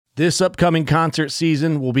This upcoming concert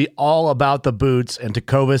season will be all about the boots, and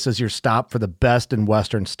Tecovas is your stop for the best in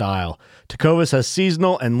Western style. Tecovas has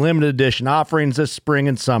seasonal and limited edition offerings this spring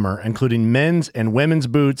and summer, including men's and women's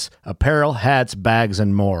boots, apparel, hats, bags,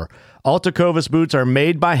 and more. All Tecovas boots are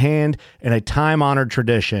made by hand in a time-honored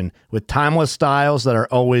tradition with timeless styles that are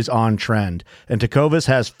always on trend. And Tecovas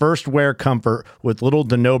has first wear comfort with little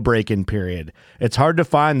to no break-in period. It's hard to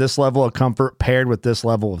find this level of comfort paired with this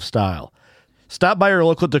level of style. Stop by your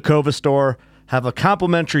local Tecovas store, have a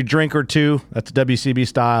complimentary drink or two, that's WCB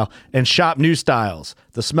style, and shop new styles.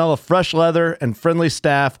 The smell of fresh leather and friendly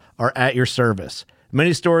staff are at your service.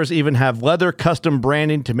 Many stores even have leather custom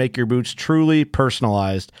branding to make your boots truly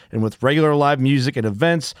personalized. And with regular live music and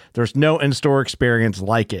events, there's no in-store experience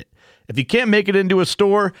like it. If you can't make it into a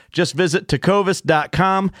store, just visit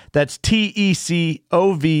tecovas.com. That's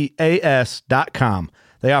TECOVAS.com.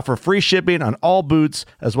 They offer free shipping on all boots,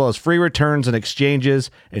 as well as free returns and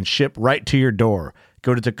exchanges, and ship right to your door.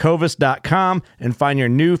 Go to tecovas.com and find your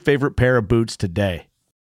new favorite pair of boots today.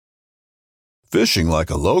 Fishing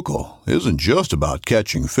like a local isn't just about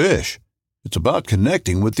catching fish. It's about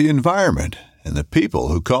connecting with the environment and the people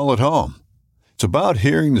who call it home. It's about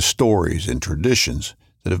hearing the stories and traditions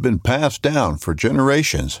that have been passed down for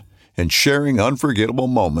generations and sharing unforgettable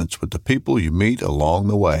moments with the people you meet along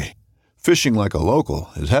the way. Fishing like a local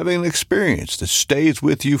is having an experience that stays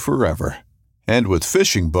with you forever. And with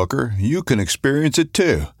Fishing Booker, you can experience it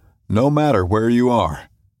too, no matter where you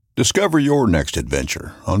are. Discover your next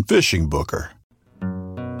adventure on Fishing Booker.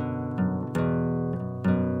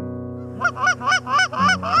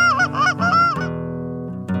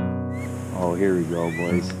 Oh, here we go,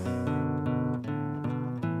 boys.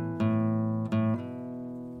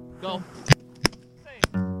 Go.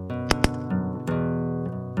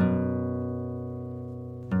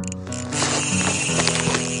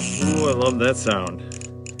 Ooh, I love that sound.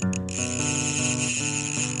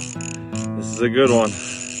 This is a good one.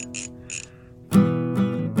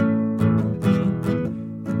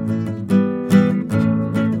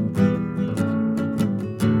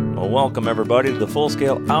 Well, welcome everybody to the Full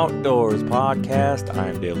Scale Outdoors Podcast.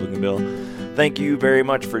 I'm Dale Luganbill. Thank you very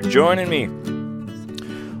much for joining me.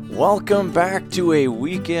 Welcome back to a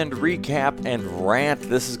weekend recap and rant.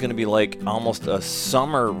 This is going to be like almost a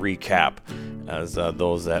summer recap. As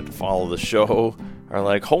those that follow the show are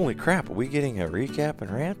like, holy crap, are we getting a recap and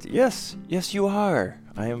rant? Yes, you are.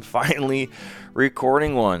 I am finally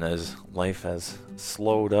recording one as life has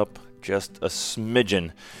slowed up just a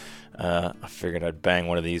smidgen. I figured I'd bang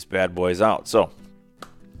one of these bad boys out. So,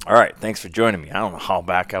 all right, thanks for joining me. I don't know how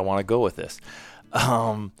back I want to go with this.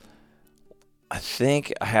 I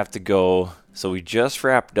think I have to go. So we just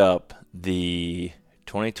wrapped up the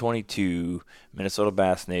 2022 Minnesota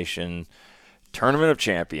Bass Nation Tournament of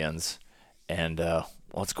Champions, and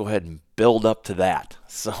let's go ahead and build up to that.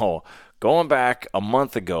 So going back a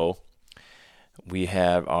month ago, we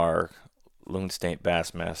had our Loon State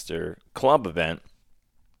Bassmaster Club event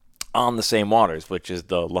on the same waters, which is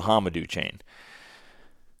the Lahamadou chain.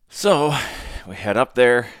 So we head up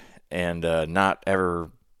there, and I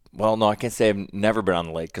can't say I've never been on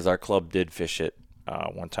the lake because our club did fish it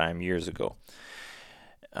one time years ago.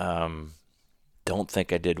 Don't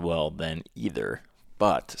think I did well then either.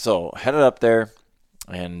 But so headed up there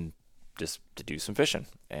and just to do some fishing,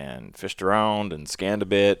 and fished around and scanned a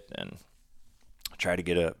bit and tried to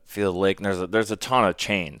get a feel of the lake. And there's a ton of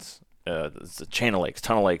chains. It's a chain of lakes,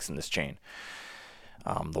 ton of lakes in this chain.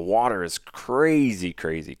 The water is crazy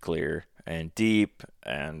clear and deep,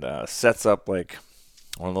 and sets up like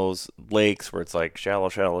one of those lakes where it's like shallow,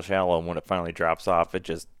 and when it finally drops off,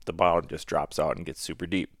 the bottom just drops out and gets super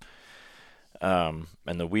deep. And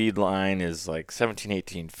the weed line is like 17,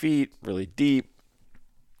 18 feet, really deep.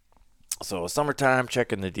 So summertime,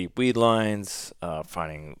 checking the deep weed lines,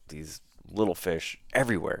 finding these little fish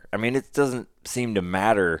everywhere. I mean, it doesn't seem to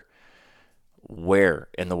matter where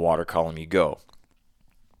in the water column you go.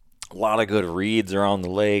 A lot of good reeds around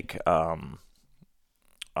the lake, on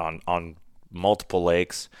multiple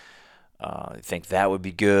lakes. I think that would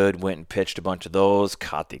be good. Went and pitched a bunch of those.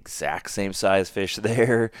 Caught the exact same size fish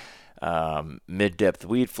there. Mid-depth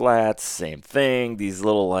weed flats, same thing. These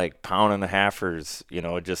little like 1.5-pounders,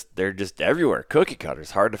 they're just everywhere. Cookie cutters,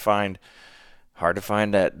 hard to find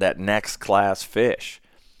that next class fish.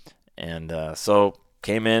 And so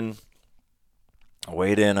came in,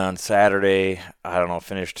 weighed in on Saturday. I don't know,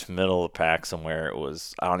 finished middle of the pack somewhere.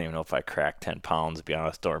 I don't even know if I cracked 10 pounds, to be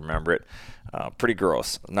honest. Don't remember it. Pretty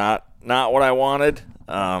gross. Not what I wanted.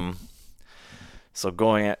 So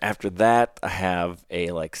going after that, I have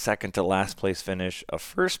a second to last place finish, a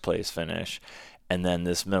first place finish, and then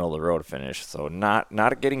this middle of the road finish. So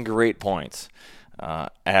not getting great points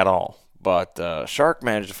at all. But Shark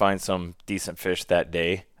managed to find some decent fish that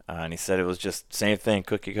day, and he said it was just same thing,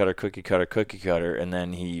 cookie cutter, and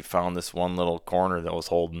then he found this one little corner that was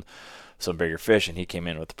holding some bigger fish, and he came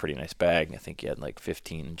in with a pretty nice bag. I think he had like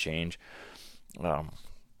 15 and change.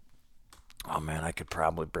 Oh man, I could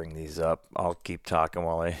probably bring these up. I'll keep talking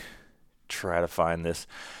while I try to find this.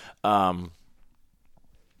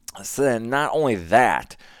 So then not only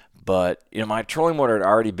that, but my trolling motor had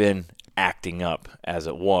already been acting up as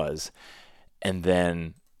it was, and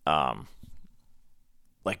then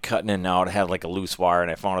like cutting in and out, I had like a loose wire,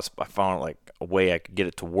 and I found like a way I could get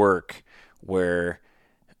it to work where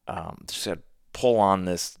just had to pull on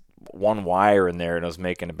this one wire in there, and it was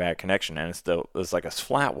making a bad connection. And it's like a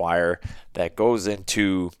flat wire that goes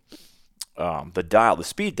into the dial, the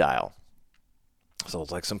speed dial. So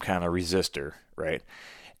it's like some kind of resistor, right?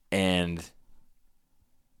 And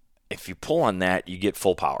if you pull on that, you get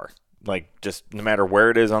full power. Like, just no matter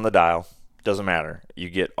where it is on the dial, doesn't matter. You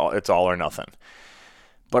get it's all or nothing.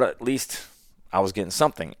 But at least I was getting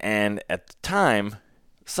something. And at the time,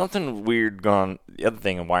 something weird gone. The other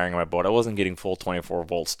thing in wiring my boat, I wasn't getting full 24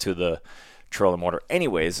 volts to the trolling motor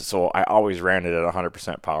anyways, so I always ran it at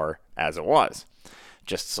 100% power as it was,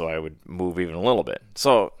 just so I would move even a little bit.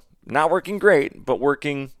 So not working great, but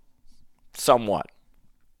working somewhat.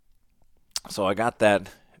 So I got that,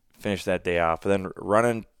 finished that day off, and then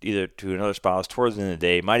running either to another spot towards the end of the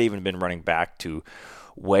day, might even have been running back to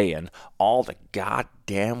weigh-in. All the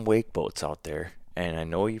goddamn wake boats out there. And I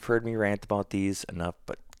know you've heard me rant about these enough,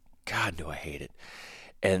 but God, do I hate it.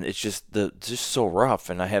 And it's just so rough.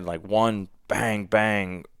 And I had like one bang,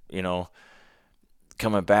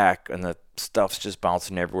 coming back, and the stuff's just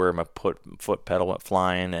bouncing everywhere. My foot pedal went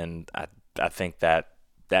flying, and I think that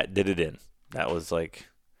did it in. That was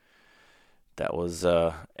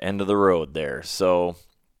end of the road there. So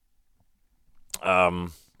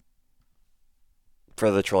for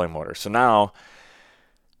the trolling motor. So now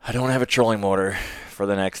I don't have a trolling motor for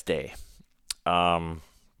the next day. So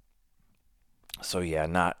yeah,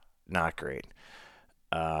 not great.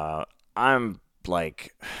 I'm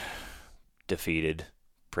like defeated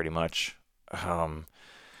pretty much.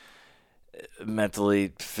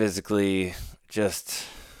 Mentally, physically, just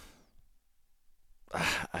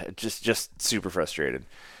super frustrated.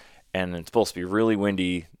 And it's supposed to be really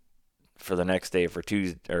windy for the next day, for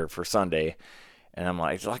Tuesday or for Sunday. And I'm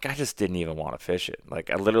like, I just didn't even want to fish it. Like,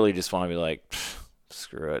 I literally just want to be like,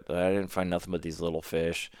 screw it. I didn't find nothing but these little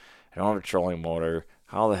fish. I don't have a trolling motor.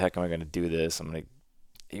 How the heck am I going to do this?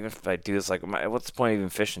 Even if I do this, like, what's the point of even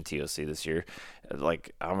fishing TOC this year?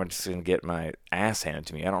 Like, I'm just going to get my ass handed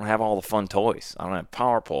to me. I don't have all the fun toys. I don't have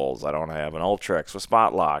power poles. I don't have an Ultrex with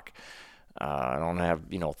spot lock. I don't have,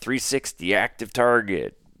 360 active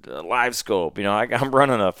target. Live scope, I'm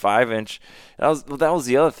running a 5-inch. That was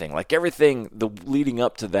the other thing. Like, everything leading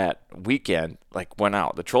up to that weekend, like, went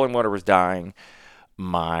out. The trolling motor was dying.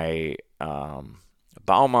 My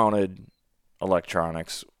bow mounted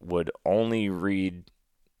electronics would only read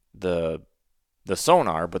the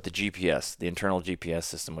sonar, but the GPS, the internal GPS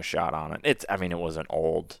system, was shot on it. It was an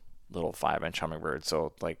old little 5-inch Humminbird,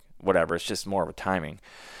 so like whatever. It's just more of a timing.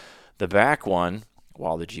 The back one,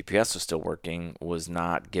 while the GPS was still working, was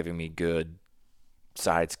not giving me good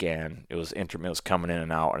side scan. It was coming in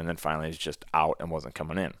and out, and then finally it was just out and wasn't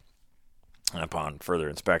coming in. And upon further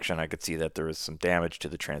inspection, I could see that there was some damage to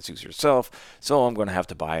the transducer itself, so I'm going to have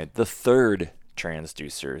to buy the third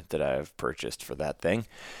transducer that I've purchased for that thing,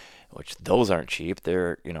 which those aren't cheap.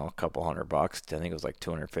 They're, a couple $100. I think it was like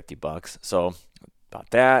 $250. So bought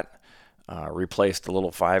that, replaced the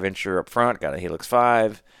little 5-incher up front, got a Helix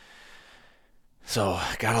 5. So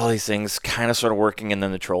got all these things kind of sort of working, and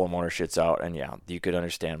then the trolling motor shits out, and yeah, you could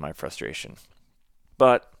understand my frustration.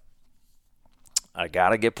 But I got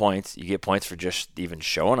to get points. You get points for just even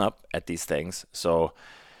showing up at these things. So,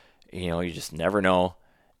 you just never know.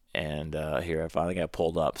 And here I finally got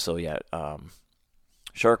pulled up. So yeah,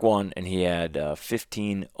 Shark won, and he had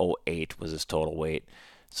 1508 was his total weight.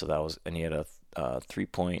 So that was, and he had a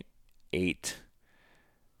 3.8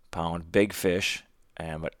 pound big fish.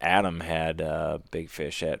 But Adam had big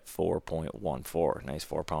fish at 4.14. Nice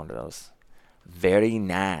 4-pounder. That was very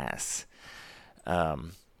nice.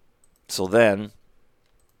 So then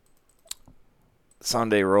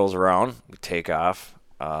Sunday rolls around. We take off.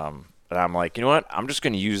 And I'm like, you know what? I'm just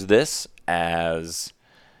going to use this as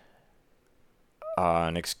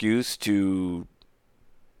an excuse to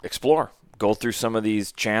explore. Go through some of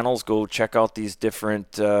these channels. Go check out these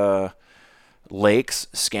different lakes,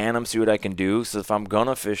 scan them, see what I can do. So if I'm going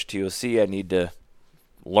to fish TOC, I need to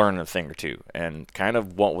learn a thing or two. And kind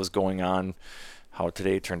of what was going on, how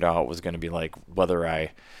today turned out was going to be like whether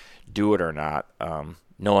I do it or not,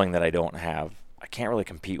 knowing that I can't really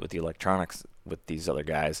compete with the electronics with these other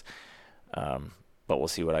guys, but we'll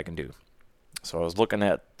see what I can do. So I was looking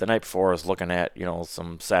at, the night before, I was looking at,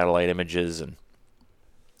 some satellite images, and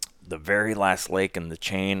the very last lake in the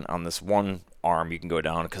chain on this one arm you can go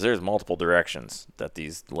down, because there's multiple directions that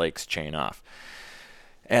these lakes chain off.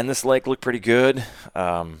 And this lake looked pretty good.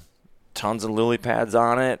 Tons of lily pads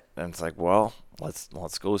on it, and it's like, well,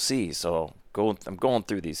 let's go see. So I'm going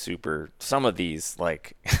through these some of these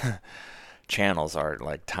like channels are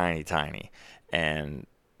like tiny, and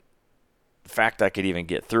the fact I could even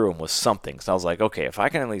get through them was something. So I was like, okay, if I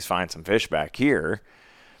can at least find some fish back here,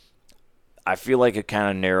 I feel like it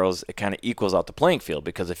kind of equals out the playing field,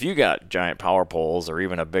 because if you got giant power poles or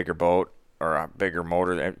even a bigger boat or a bigger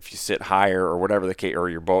motor, if you sit higher or whatever the case, or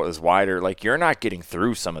your boat is wider, like you're not getting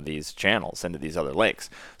through some of these channels into these other lakes.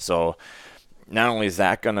 So not only is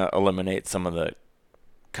that going to eliminate some of the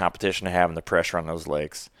competition to have and the pressure on those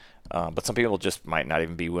lakes, but some people just might not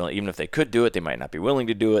even be willing. Even if they could do it, they might not be willing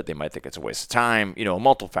to do it. They might think it's a waste of time,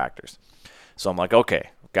 multiple factors. So I'm like, okay,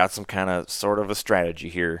 got some kind of sort of a strategy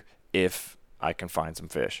here if I can find some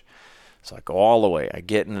fish. So I go all the way. I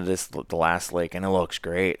get into the last lake, and it looks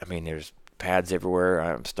great. I mean, there's pads everywhere.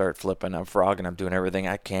 I start flipping, I'm frogging, I'm doing everything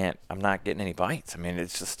I can. I'm not getting any bites. I mean, it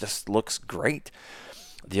just looks great.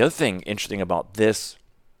 The other thing interesting about this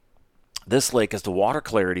lake is the water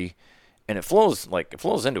clarity, and it flows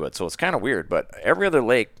into it, so it's kind of weird. But every other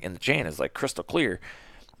lake in the chain is like crystal clear.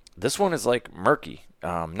 This one is like murky,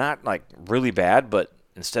 not like really bad, but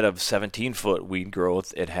instead of 17-foot weed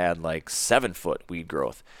growth, it had like 7-foot weed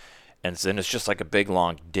growth, and then it's just like a big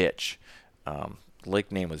long ditch.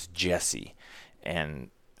 Lake name was Jesse,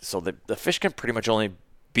 and so the fish can pretty much only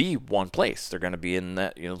be one place. They're going to be in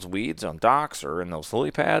that those weeds on docks or in those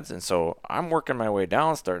lily pads. And so I'm working my way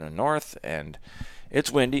down, starting in the north, and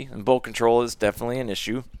it's windy, and boat control is definitely an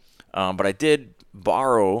issue. But I did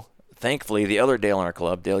borrow, thankfully, the other Dale in our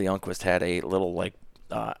club, Dale Youngquist, had a little like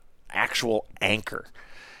actual anchor,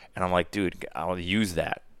 and I'm like, dude, I'll use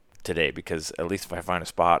that today, because at least if I find a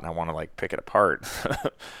spot and I want to like pick it apart,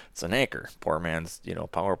 it's an anchor, poor man's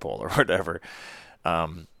power pole or whatever.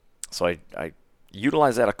 So I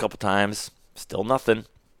utilized that a couple times, still nothing,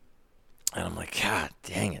 and I'm like, God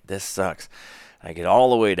dang it, this sucks. I get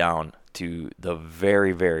all the way down to the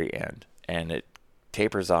very, very end, and it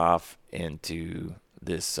tapers off into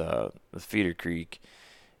this feeder creek,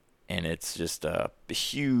 and it's just a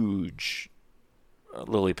huge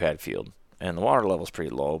lily pad field. And the water level's pretty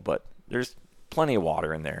low, but there's plenty of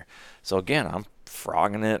water in there. So again, I'm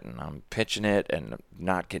frogging it, and I'm pitching it, and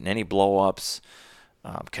not getting any blow-ups.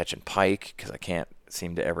 I'm catching pike, because I can't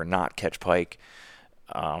seem to ever not catch pike.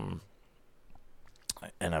 And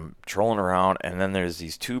I'm trolling around, and then there's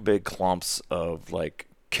these two big clumps of like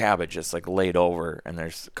cabbage just like laid over, and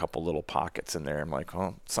there's a couple little pockets in there. I'm like,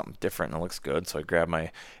 oh, something different, and it looks good. So I grab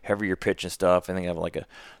my heavier pitch and stuff. I think I have like a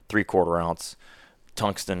 3/4 ounce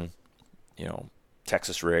tungsten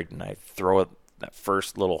Texas rig, and I throw it that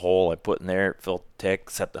first little hole I put in there, fill tick,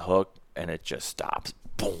 set the hook, and it just stops.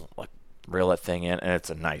 Boom, like reel that thing in, and it's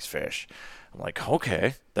a nice fish. I'm like,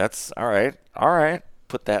 okay, that's all right.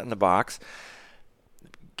 Put that in the box,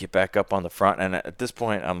 get back up on the front, and at this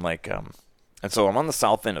point I'm like, and so I'm on the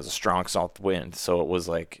south end. It's a strong south wind, so it was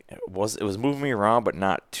like it was moving me around, but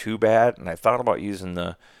not too bad. And I thought about using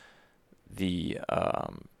the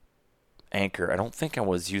anchor. I don't think I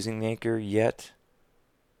was using the anchor yet.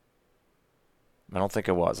 I don't think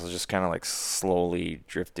I was. I was just kind of like slowly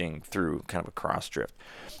drifting through, kind of a cross drift.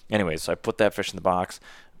 Anyway, so I put that fish in the box,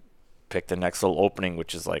 picked the next little opening,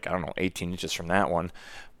 which is like, 18 inches from that one.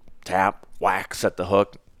 Tap, whack, set the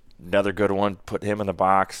hook. Another good one, put him in the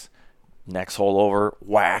box. Next hole over,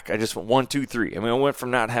 whack. I just went 1, 2, 3. I mean, I went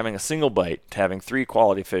from not having a single bite to having 3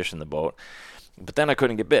 quality fish in the boat. But then I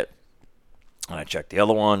couldn't get bit. And I checked the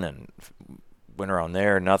other one and went around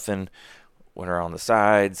there, nothing. Went around the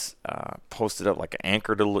sides, posted up like an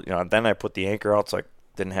anchor to, then I put the anchor out so I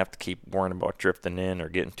didn't have to keep worrying about drifting in or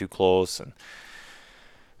getting too close. And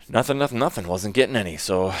nothing. Wasn't getting any.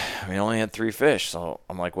 So we only had 3 fish. So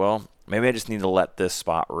I'm like, well, maybe I just need to let this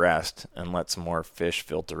spot rest and let some more fish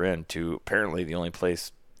filter in to apparently the only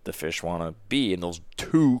place the fish want to be, in those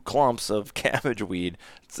 2 clumps of cabbage weed.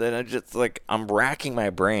 And I just like, I'm racking my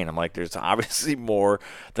brain. I'm like, there's obviously more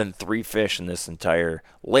than 3 fish in this entire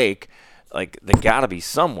lake. Like, they gotta be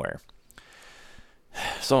somewhere.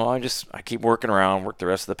 So I keep working around, work the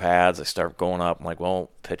rest of the pads. I start going up. I'm like,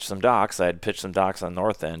 well, pitch some docks. I had pitched some docks on the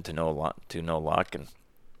north end to no luck, and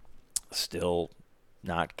still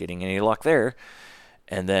not getting any luck there.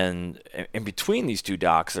 And then in between these two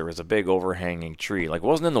docks, there was a big overhanging tree. Like, it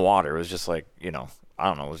wasn't in the water. It was just like, I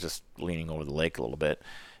don't know, it was just leaning over the lake a little bit.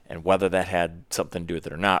 And whether that had something to do with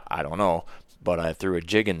it or not, I don't know. But I threw a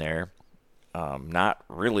jig in there, not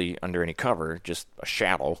really under any cover, just a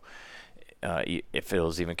shadow. If it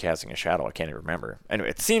was even casting a shadow, I can't even remember. Anyway,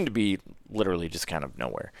 it seemed to be literally just kind of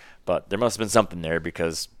nowhere. But there must have been something there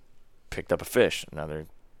because picked up a fish, another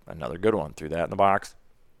good one, threw that in the box.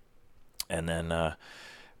 And then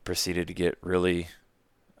proceeded to get really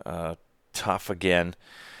tough again.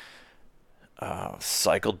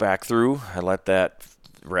 Cycled back through. I let that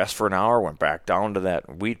rest for an hour, went back down to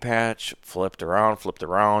that weed patch, flipped around.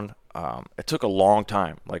 It took a long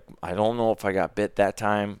time. Like, I don't know if I got bit that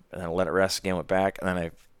time, and then I let it rest again, went back, and then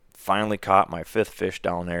I finally caught my 5th fish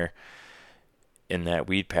down there in that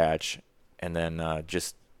weed patch, and then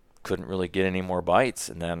just couldn't really get any more bites,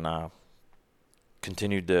 and then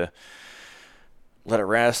continued to let it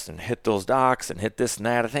rest and hit those docks and hit this and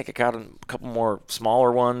that. I think I caught a couple more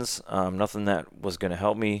smaller ones, nothing that was going to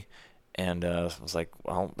help me, and I was like,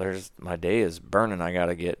 well, my day is burning. I got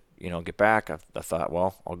to get back. I thought,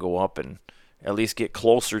 well, I'll go up and at least get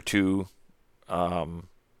closer to the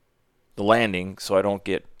landing so I don't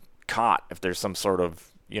get caught if there's some sort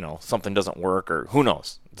of, something doesn't work, or who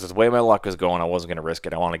knows. This is the way my luck was going. I wasn't going to risk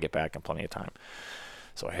it. I want to get back in plenty of time.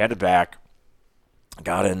 So I headed back,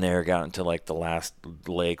 got in there, got into like the last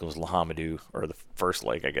lake, was Lahamadou, or the first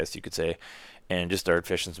lake, I guess you could say, and just started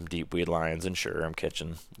fishing some deep weed lines. And sure, I'm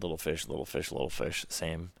catching little fish,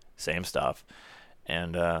 same stuff.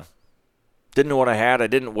 And didn't know what I had. I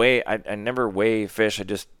didn't weigh. I never weigh fish. I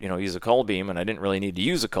just use a cull beam, and I didn't really need to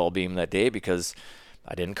use a cull beam that day because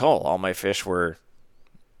I didn't cull. All my fish were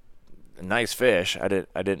nice fish. I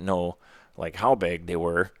didn't know like how big they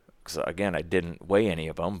were because again I didn't weigh any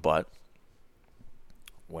of them. But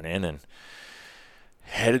went in and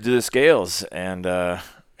headed to the scales, and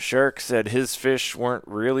Shark said his fish weren't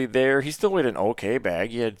really there. He still weighed an okay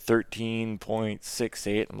bag. He had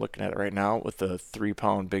 13.68. I'm looking at it right now with a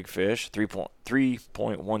 3-pound big fish,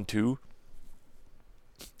 3.12.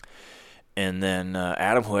 And then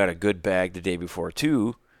Adam, who had a good bag the day before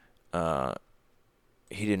too,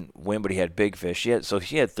 he didn't win, but he had big fish. He had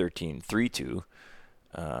 13.32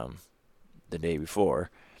 the day before,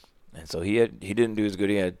 and so he didn't do as good.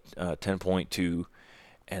 He had 10.2.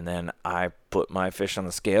 And then I put my fish on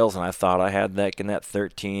the scales, and I thought I had that in that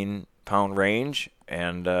 13-pound range,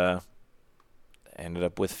 and ended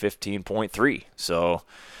up with 15.3. So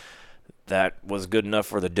that was good enough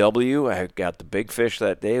for the W. I got the big fish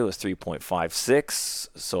that day. It was 3.56,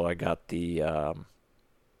 so I got the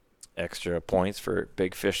extra points for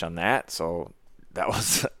big fish on that. So that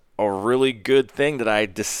was a really good thing that I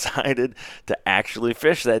decided to actually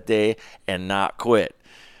fish that day and not quit.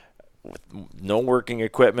 With no working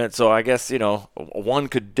equipment. So I guess, one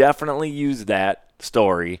could definitely use that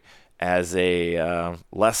story as a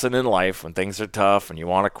lesson in life. When things are tough and you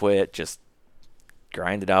want to quit, just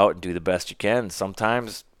grind it out and do the best you can.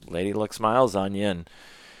 Sometimes Lady Luck smiles on you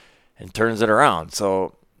and turns it around.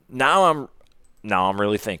 So now I'm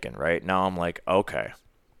really thinking, right? Now I'm like, okay,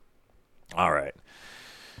 all right,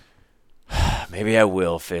 maybe I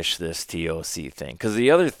will fish this TOC thing. Because the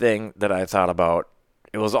other thing that I thought about,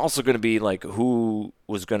 it was also going to be like who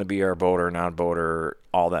was going to be our boater, non-boater,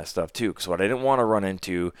 all that stuff too. Because what I didn't want to run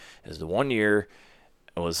into is the one year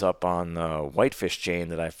it was up on the Whitefish chain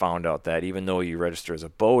that I found out that even though you register as a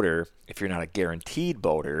boater, if you're not a guaranteed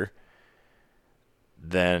boater,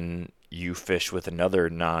 then you fish with another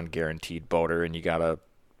non-guaranteed boater and you got to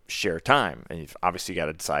share time. And you've obviously got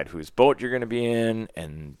to decide whose boat you're going to be in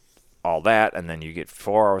and all that. And then you get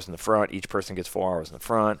 4 hours in the front. Each person gets 4 hours in the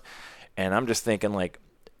front. And I'm just thinking, like,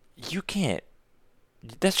 you can't.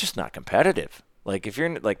 That's just not competitive. Like, if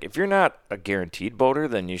you're not a guaranteed boater,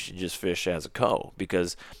 then you should just fish as a co.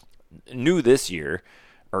 Because new this year,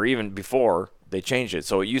 or even before, they changed it.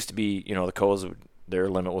 So it used to be, the co's, their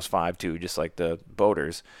limit was 5.2, just like the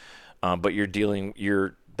boaters. But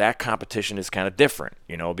that competition is kind of different,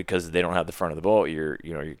 because they don't have the front of the boat. You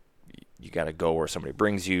got to go where somebody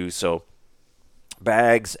brings you. So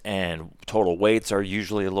bags and total weights are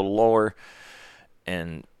usually a little lower,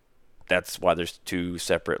 and that's why there's 2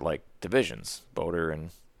 separate divisions, boater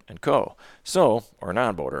and co. So, or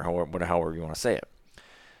non-boater, however you want to say it.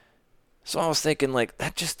 So I was thinking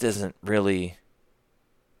that just doesn't really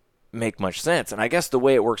make much sense. And I guess the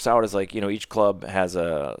way it works out is each club has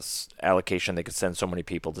a allocation. They could send so many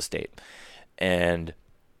people to state, and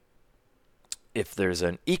if there's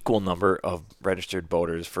an equal number of registered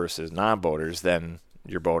boaters versus non-boaters, then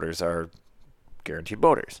your boaters are guaranteed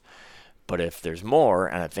boaters. But if there's more,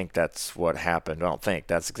 and I think that's what happened, I don't think,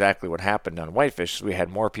 that's exactly what happened on Whitefish. We had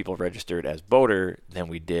more people registered as boater than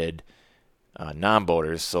we did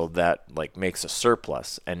non-boaters, so that like makes a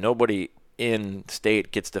surplus. And nobody in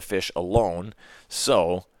state gets to fish alone,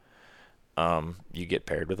 so you get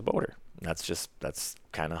paired with a boater. That's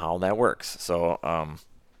kind of how that works. So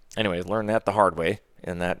anyway, learned that the hard way,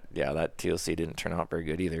 and that TOC didn't turn out very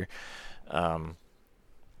good either.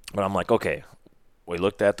 But I'm like, okay, we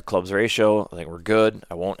looked at the clubs ratio. I think we're good.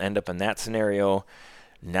 I won't end up in that scenario.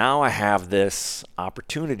 Now I have this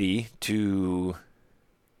opportunity to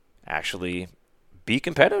actually be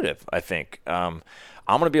competitive, I think. I'm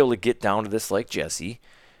going to be able to get down to this Lake Jesse,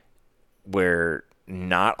 where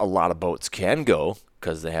not a lot of boats can go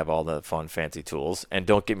because they have all the fun, fancy tools. And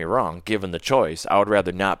don't get me wrong, given the choice, I would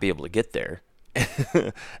rather not be able to get there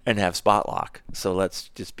and have spot lock. So let's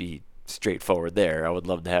just be straightforward there. I would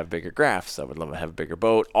love to have bigger graphs. I would love to have a bigger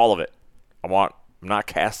boat. All of it. I'm not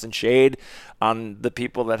casting shade on the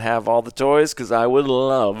people that have all the toys, because I would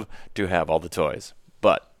love to have all the toys.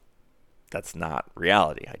 But that's not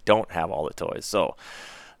reality. I don't have all the toys. So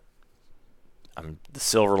I'm the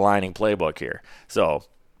silver lining playbook here. So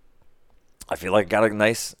I feel like I got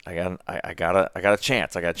a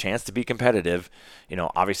chance. I got a chance to be competitive.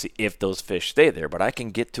 Obviously if those fish stay there, but I can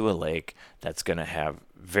get to a lake that's going to have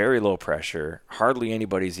very low pressure. Hardly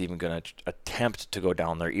anybody's even going to attempt to go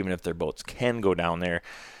down there, even if their boats can go down there.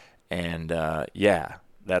 And that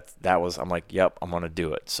was, I'm like, yep, I'm going to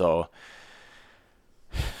do it. So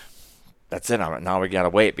that's it. Now we got to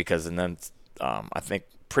wait, because, and then I think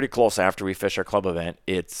pretty close after we fish our club event,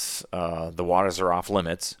 it's the waters are off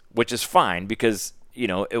limits, which is fine, because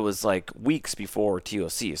it was like weeks before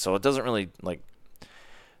TOC, so it doesn't really, like,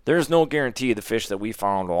 there's no guarantee the fish that we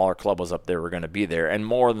found while our club was up there were going to be there, and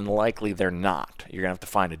more than likely they're not. You're going to have to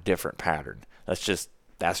find a different pattern. That's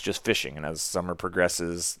just fishing, and as summer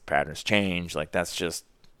progresses, patterns change. Like, that's just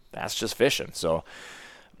fishing. So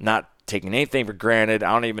not taking anything for granted.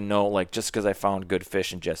 I don't even know, like, just because I found good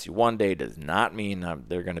fish in Jesse one day does not mean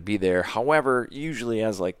they're going to be there. However, usually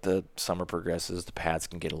as like the summer progresses, the pads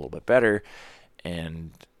can get a little bit better. And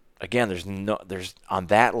again, there's on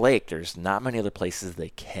that lake, there's not many other places they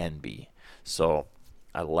can be. So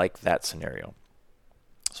I like that scenario.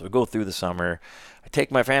 So we go through the summer. I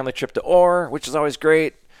take my family trip to Orr, which is always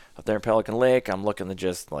great. Up there in Pelican Lake, I'm looking to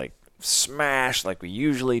just like smash like we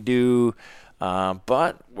usually do.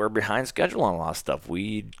 But we're behind schedule on a lot of stuff.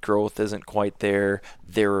 Weed growth isn't quite there.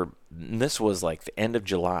 This was like the end of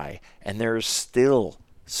July, and there's still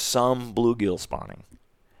some bluegill spawning.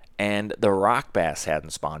 And the rock bass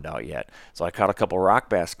hadn't spawned out yet. So I caught a couple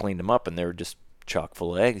rock bass, cleaned them up, and they were just chock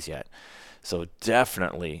full of eggs yet. So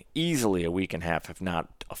definitely, easily a week and a half, if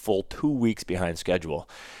not a full 2 weeks behind schedule.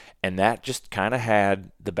 And that just kind of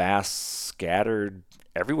had the bass scattered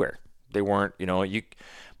everywhere. They weren't,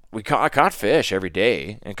 I caught fish every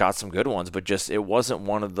day and caught some good ones, but just it wasn't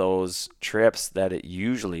one of those trips that it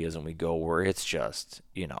usually is when we go, where it's just,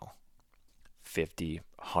 50,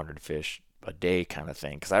 100 fish a day kind of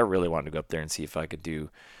thing, because I really wanted to go up there and see if I could do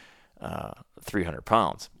 300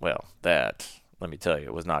 pounds. Well, that, let me tell you,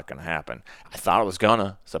 it was not going to happen. I thought it was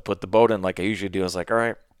gonna, so I put the boat in like I usually do. I was like, all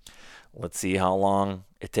right, let's see how long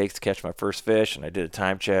it takes to catch my first fish, and I did a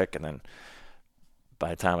time check, and then by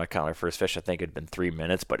the time I caught my first fish, I think it had been 3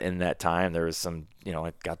 minutes, but in that time there was some,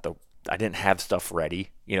 I didn't have stuff ready,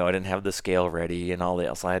 I didn't have the scale ready and all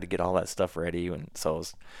that, so I had to get all that stuff ready, and so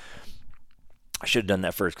I should have done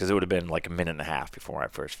that first, because it would have been like a minute and a half before my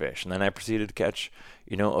first fish. And then I proceeded to catch,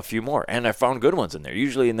 a few more. And I found good ones in there.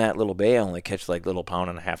 Usually in that little bay, I only catch like little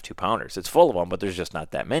 1.5 pound, 2 pounders. It's full of them, but there's just not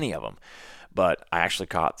that many of them. But I actually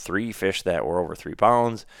caught 3 fish that were over 3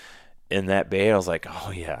 pounds in that bay. I was like, oh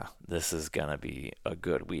yeah, this is going to be a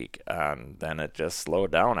good week. And then it just slowed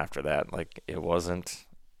down after that. Like, it wasn't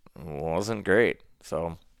great.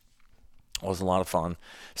 So it was a lot of fun.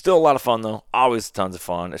 Still a lot of fun, though. Always tons of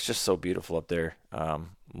fun. It's just so beautiful up there.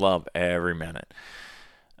 Love every minute.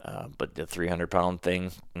 But the 300-pound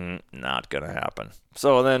thing, not going to happen.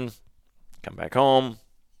 So then come back home,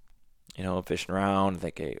 fishing around. I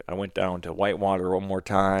think I went down to Whitewater one more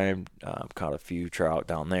time, caught a few trout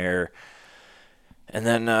down there. And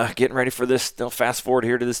then getting ready for this, fast forward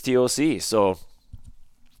here to this TOC. So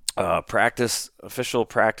official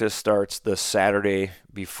practice starts the Saturday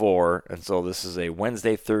before, and so this is a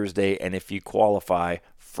Wednesday, Thursday, and if you qualify,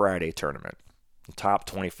 Friday tournament. The top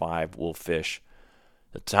 25 will fish.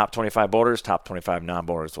 The top 25 boaters, top 25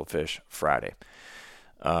 non-boaters will fish Friday.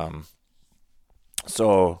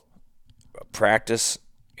 So practice,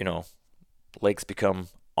 lakes become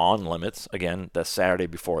on limits again the Saturday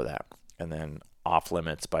before that, and then off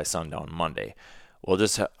limits by sundown Monday. Well,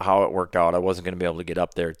 just how it worked out, I wasn't going to be able to get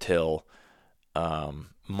up there till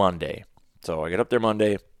Monday. So I get up there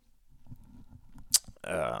Monday,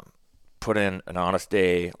 put in an honest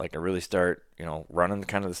day, like I really start, running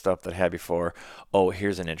kind of the stuff that I had before. Oh,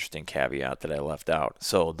 here's an interesting caveat that I left out.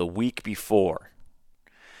 So the week before,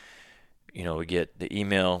 we get the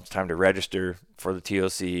email, it's time to register for the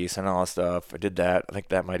TOC, send all that stuff. I did that. I think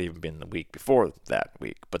that might even been the week before that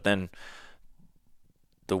week. But then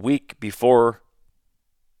the week before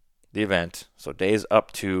the event, so days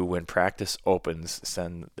up to when practice opens,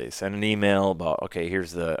 they send an email about, okay,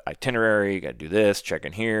 here's the itinerary, you got to do this, check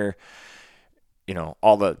in here,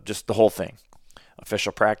 just the whole thing.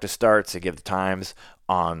 Official practice starts, they give the times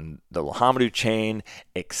on the Lahamadu chain,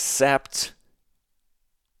 except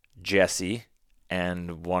Jesse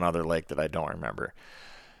and one other lake that I don't remember.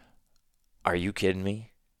 Are you kidding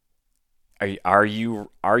me? Are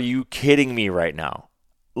you kidding me right now?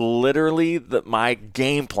 Literally, my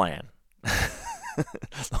game plan.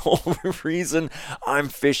 The only reason I'm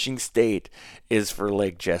fishing state is for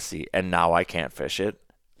Lake Jesse, and now I can't fish it.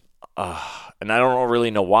 And I don't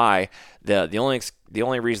really know why. The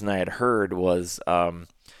only reason I had heard was for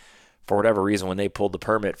whatever reason when they pulled the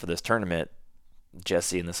permit for this tournament,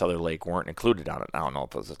 Jesse and this other lake weren't included on it. I don't know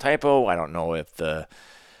if it was a typo. I don't know if the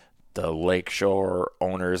lakeshore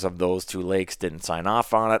owners of those two lakes didn't sign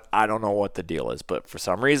off on it. I don't know what the deal is, but for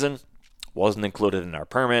some reason, wasn't included in our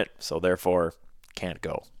permit, so therefore can't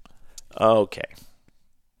go. Okay.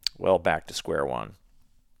 Well, back to square one.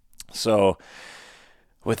 So,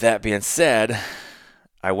 with that being said,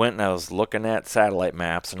 I went and I was looking at satellite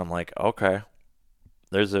maps, and I'm like, okay,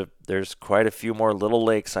 there's quite a few more little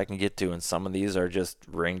lakes I can get to, and some of these are just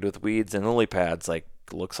ringed with weeds and lily pads. Like,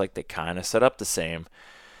 looks like they kind of set up the same.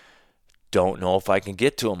 Don't know if I can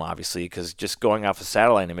get to them, obviously, because just going off a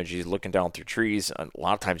satellite image, you're looking down through trees. A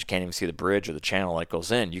lot of times you can't even see the bridge or the channel that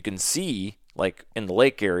goes in. You can see, like, in the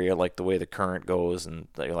lake area, like, the way the current goes, and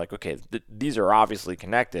you're like, okay, these are obviously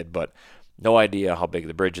connected, but no idea how big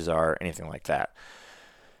the bridges are, anything like that.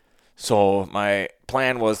 So my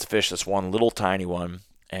plan was to fish this one little tiny one,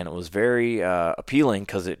 and it was very appealing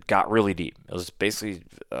because it got really deep. It was basically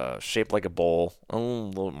shaped like a bowl, a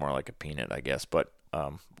little more like a peanut, I guess, but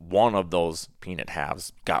one of those peanut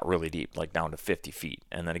halves got really deep, like down to 50 feet.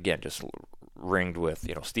 And then again, just ringed with,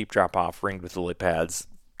 steep drop off, ringed with lily pads,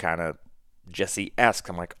 kind of Jesse-esque.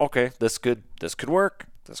 I'm like, okay, this could work.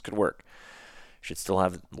 This could work. Should still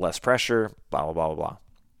have less pressure, blah, blah, blah, blah.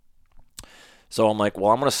 So I'm like,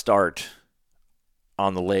 well, I'm going to start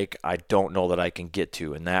on the lake I don't know that I can get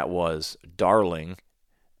to, and that was Darling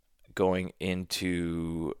going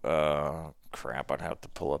into, I'd have to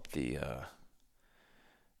pull up the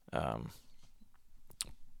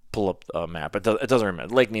map. It doesn't really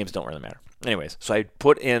matter. Lake names don't really matter. Anyways, so I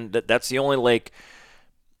put in that's the only lake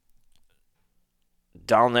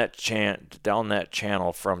down that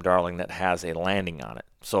channel from Darling that has a landing on it.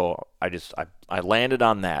 So I landed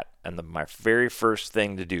on that, and my very first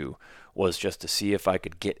thing to do was just to see if I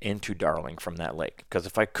could get into Darling from that lake. Because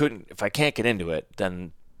if I can't get into it,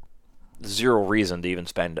 then zero reason to even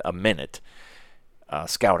spend a minute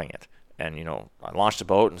scouting it. And, I launched the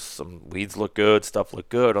boat, and some weeds look good, stuff looked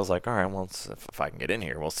good. I was like, all right, well, if I can get in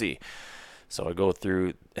here, we'll see. So I go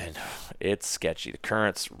through, and it's sketchy. The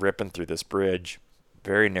current's ripping through this bridge,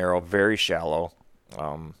 very narrow, very shallow.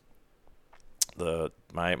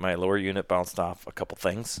 My lower unit bounced off a couple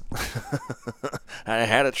things. I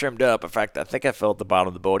had it trimmed up. In fact, I think I felt the bottom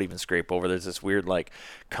of the boat even scrape over. There's this weird, like,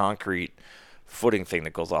 concrete footing thing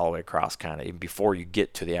that goes all the way across, kind of, before you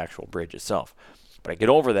get to the actual bridge itself. But I get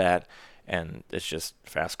over that, and it's just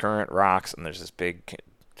fast current, rocks, and there's this big,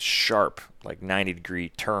 sharp, like 90-degree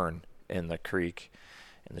turn in the creek,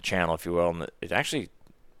 in the channel, if you will. And it actually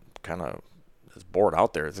kind of is bored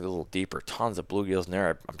out there. It's a little deeper. Tons of bluegills in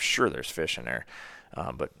there. I'm sure there's fish in there,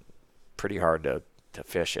 but pretty hard to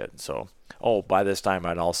fish it. So, by this time,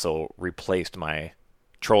 I'd also replaced my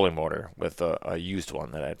trolling motor with a used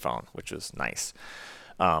one that I'd found, which was nice.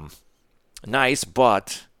 Nice,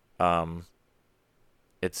 but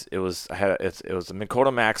it was a Minn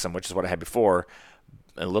Maxim, which is what I had before.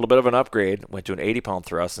 A little bit of an upgrade. Went to an 80-pound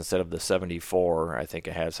thrust instead of the 74. I think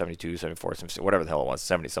I had 72, 74, whatever the hell it was,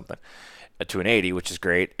 70-something, to an 80, which is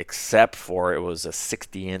great, except for it was a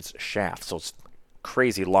 60-inch shaft. So it's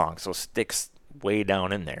crazy long. So it sticks way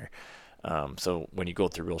down in there. So when you go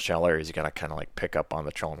through real shallow areas, you got to kind of like pick up on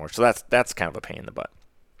the trolling motor. So that's kind of a pain in the butt.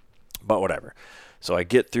 But whatever. So I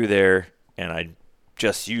get through there, and I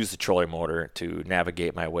just use the trolling motor to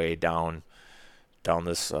navigate my way down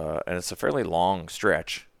this, and it's a fairly long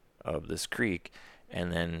stretch of this creek,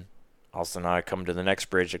 and then Also now I come to the next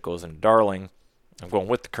bridge that goes into Darling. I'm going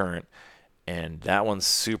with the current, and that one's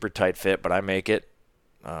super tight fit, but I make it.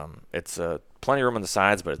 It's plenty of room on the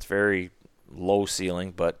sides, but it's very low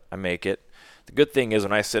ceiling, but I make it. The good thing is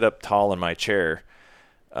when I sit up tall in my chair,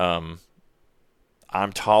 I'm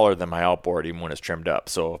taller than my outboard even when it's trimmed up.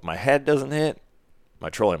 So if my head doesn't hit, my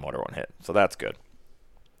trolling motor won't hit. So that's good.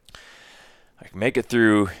 I can make it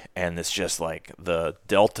through, and it's just like the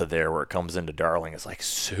delta there where it comes into Darling is like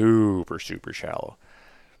super, super shallow.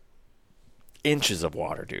 Inches of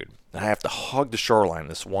water, dude. And I have to hug the shoreline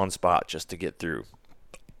this one spot just to get through.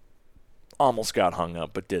 Almost got hung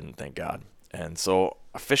up, but didn't, thank God. And so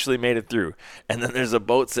officially made it through. And then there's a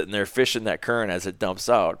boat sitting there fishing that current as it dumps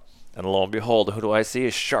out. And lo and behold, who do I see?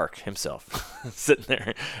 A shark himself sitting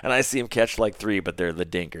there. And I see him catch like 3, but they're the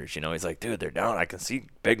dinkers. You know, he's like, dude, they're down. I can see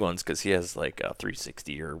big ones because he has like a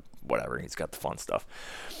 360 or whatever. He's got the fun stuff.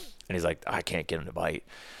 And he's like, I can't get him to bite.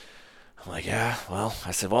 I'm like, yeah, well,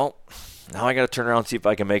 I said, well, now I got to turn around and see if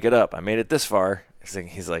I can make it up. I made it this far.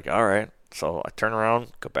 He's like, all right. So I turn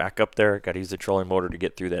around, go back up there. Got to use the trolling motor to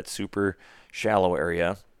get through that super shallow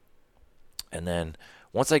area. And then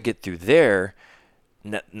once I get through there,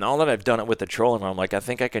 now that I've done it with the trolling, I'm like, I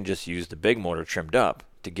think I can just use the big motor trimmed up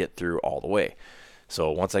to get through all the way.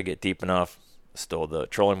 So once I get deep enough, stow the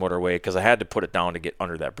trolling motor away because I had to put it down to get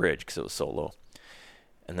under that bridge because it was so low.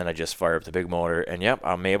 And then I just fire up the big motor, and yep,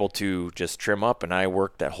 I'm able to just trim up, and I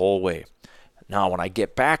work that whole way. Now, when I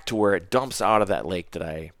get back to where it dumps out of that lake that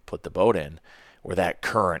I put the boat in, where that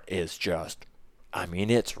current is just, I mean,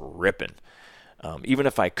 it's ripping. Even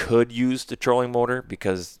if I could use the trolling motor,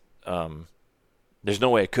 because there's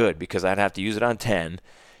no way I could, because I'd have to use it on 10,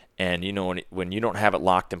 and you know, when you don't have it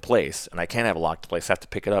locked in place, and I can't have it locked in place, I have to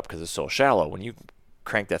pick it up because it's so shallow. When you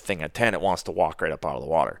crank that thing at 10, it wants to walk right up out of the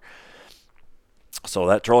water. So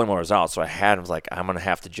that trolling motor was out, so I was like, I'm going to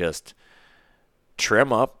have to just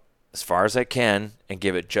trim up as far as I can and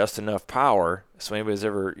give it just enough power. So anybody's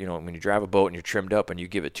ever, you know, when you drive a boat and you're trimmed up and you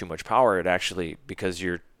give it too much power, it actually, because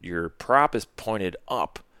your prop is pointed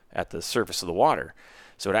up at the surface of the water,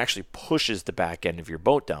 so it actually pushes the back end of your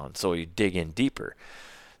boat down, so you dig in deeper.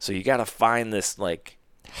 So you got to find this like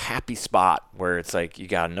happy spot where it's like you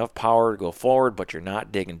got enough power to go forward, but you're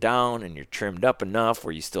not digging down, and you're trimmed up enough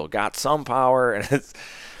where you still got some power. And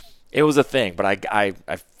it was a thing, but I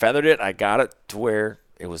feathered it. I got it to where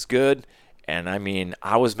it was good. And I mean,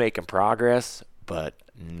 I was making progress, but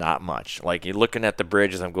not much. Like, you're looking at the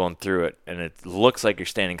bridge as I'm going through it, and it looks like you're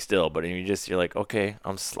standing still, but you're like, okay,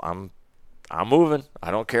 I'm moving.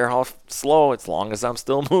 I don't care how slow, as long as I'm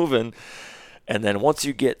still moving. And then once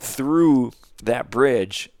you get through that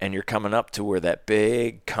bridge and you're coming up to where that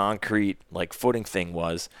big concrete like footing thing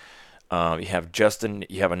was, you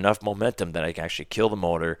have enough momentum that I can actually kill the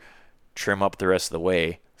motor, trim up the rest of the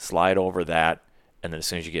way, slide over that, and then as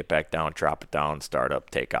soon as you get back down, drop it down, start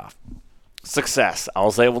up, take off. Success. I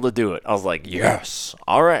was able to do it. I was like, yes.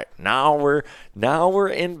 All right. Now we're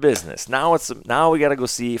in business. Now we got to go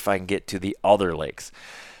see if I can get to the other lakes,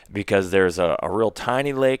 because there's a real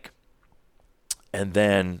tiny lake, and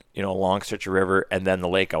then, you know, a long stretch of river, and then the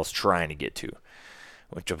lake I was trying to get to,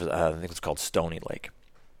 which was, I think it's called Stony Lake.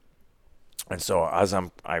 And so as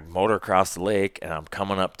I motor across the lake, and I'm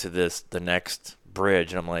coming up to the next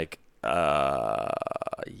bridge, and I'm like,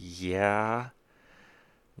 yeah,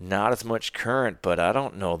 not as much current, but I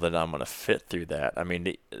don't know that I'm going to fit through that. I mean,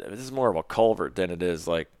 this is more of a culvert than it is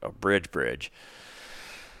like a bridge.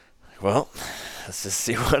 Well, let's just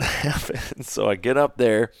see what happens. So I get up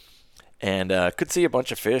there, and could see a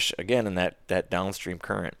bunch of fish, again, in that downstream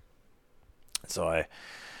current. So I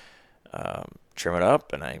trim it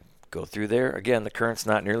up, and I go through there. Again, the current's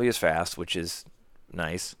not nearly as fast, which is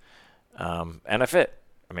nice. And I fit.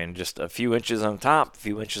 I mean, just a few inches on top, a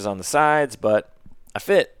few inches on the sides, but I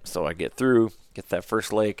fit. So I get through, get that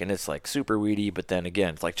first lake, and it's like super weedy, but then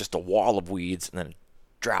again, it's like just a wall of weeds, and then it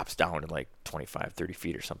drops down to like 25, 30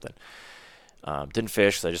 feet or something. Didn't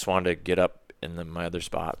fish, so I just wanted to get up in my other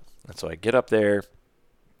spot. And so I get up there.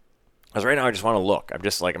 Because right now I just want to look. I'm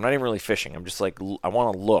just like, I'm not even really fishing. I'm just like, I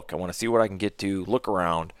want to look. I want to see what I can get to, look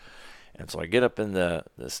around. And so I get up in the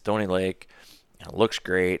Stony Lake, and it looks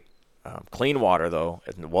great. Clean water, though.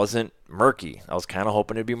 It wasn't murky. I was kind of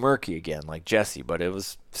hoping it'd be murky again, like Jesse, but it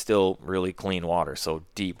was still really clean water, so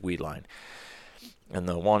deep weed line. And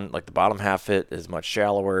the one, like the bottom half of it is much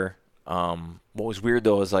shallower. What was weird,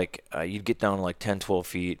 though, is like you'd get down to like 10, 12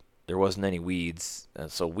 feet. There wasn't any weeds.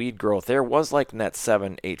 So weed growth there was like in that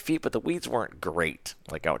 7, 8 feet, but the weeds weren't great,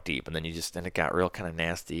 like out deep. And then it got real kind of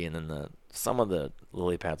nasty. And then some of the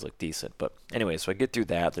lily pads look decent. But anyway, so I get through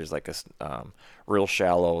that. There's like a real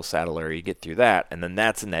shallow saddle area. You get through that, and then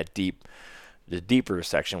that's in that the deeper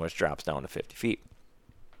section, which drops down to 50 feet.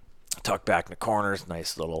 Tuck back in the corners,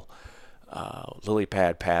 nice little lily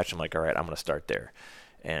pad patch. I'm like, all right, I'm going to start there.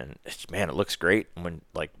 And man, it looks great when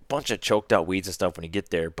like bunch of choked out weeds and stuff when you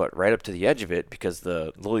get there, but right up to the edge of it, because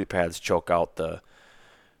the lily pads choke out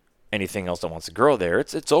anything else that wants to grow there,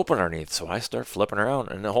 it's open underneath. So I start flipping around,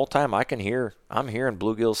 and the whole time I'm hearing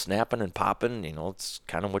bluegills snapping and popping. It's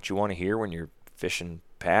kind of what you want to hear when you're fishing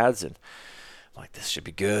pads. And I'm like, this should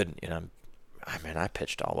be good. I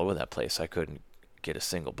pitched all over that place. I couldn't get a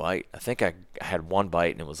single bite. I think I had one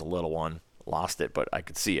bite, and it was a little one. Lost it, but I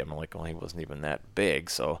could see him. I'm like, well, he wasn't even that big.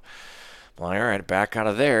 So I'm like, all right, back out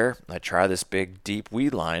of there. I try this big, deep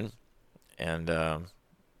weed line, and I'm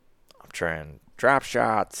trying drop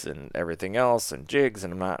shots and everything else and jigs,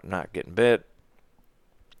 and I'm not getting bit.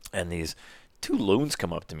 And these 2 loons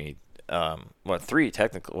come up to me. 3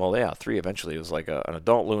 technically. Well, yeah, 3 eventually. It was like an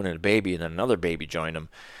adult loon and a baby, and then another baby joined them.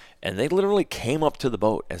 And they literally came up to the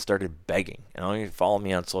boat and started begging. And I don't even follow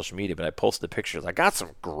me on social media, but I posted pictures. I got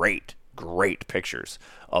some great pictures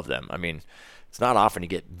of them. I mean, it's not often you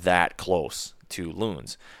get that close to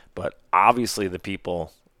loons, but obviously the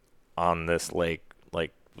people on this lake,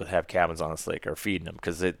 like that have cabins on this lake, are feeding them,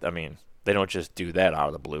 because they don't just do that out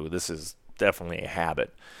of the blue. This is definitely a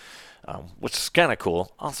habit, which is kind of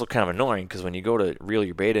cool. Also kind of annoying, because when you go to reel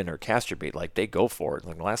your bait in or cast your bait, like they go for it.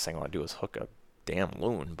 Like the last thing I want to do is hook a damn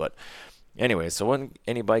loon. But anyway, so when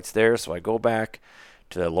any bites there, so I go back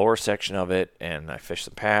to the lower section of it, and I fish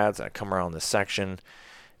some pads. I come around this section,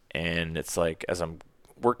 and it's like as I'm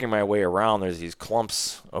working my way around, there's these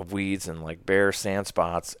clumps of weeds and like bare sand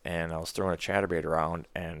spots, and I was throwing a chatterbait around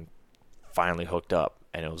and finally hooked up,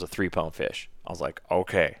 and it was a 3-pound fish. I was like,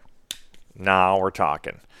 okay, now we're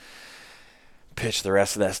talking. Pitched the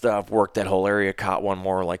rest of that stuff, worked that whole area, caught one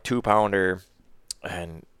more like 2-pounder,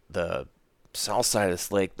 and the south side of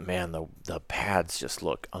this lake, the pads just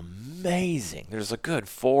look amazing. There's a good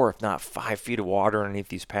 4, if not 5 feet of water underneath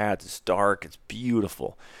these pads. It's dark. It's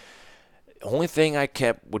beautiful. The only thing I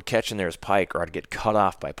would catch in there is pike, or I'd get cut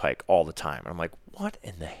off by pike all the time. And I'm like, what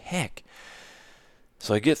in the heck?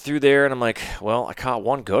 So I get through there, and I'm like, well, I caught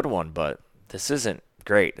one good one, but this isn't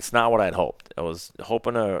great. It's not what I'd hoped. I was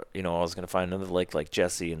hoping I was going to find another lake like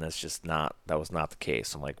Jesse, and that was not the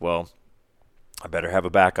case. I'm like, well, I better have a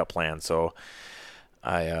backup plan. So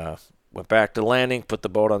I went back to the landing, put the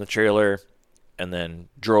boat on the trailer, and then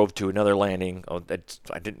drove to another landing.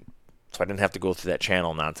 I didn't have to go through that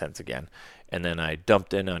channel nonsense again. And then I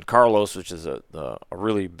dumped in on Carlos, which is a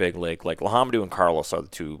really big lake. Like Lahamadu and Carlos are the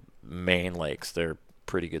 2 main lakes. They're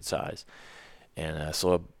pretty good size. And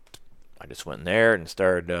so I just went in there and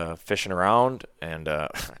started fishing around, and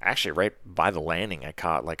actually right by the landing I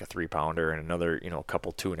caught like a 3-pounder and another, a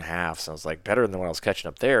couple 2.5s. So I was like, better than what I was catching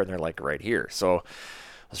up there, and they're like right here. So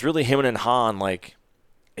I was really hemming and hawing, like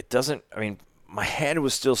my head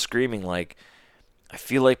was still screaming, like I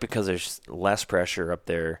feel like because there's less pressure up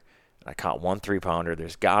there, I caught one 3-pounder,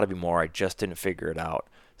 there's got to be more. I just didn't figure it out.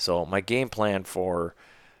 So my game plan for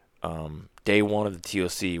day 1 of the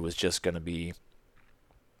TOC was just going to be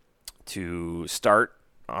to start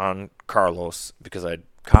on Carlos, because I'd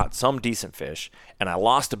caught some decent fish, and I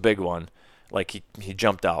lost a big one. Like he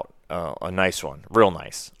jumped out, a nice one, real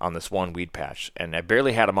nice, on this one weed patch, and I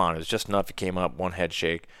barely had him on. It was just enough. He came up, one head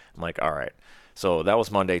shake. I'm like, all right. So that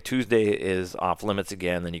was Monday. Tuesday is off limits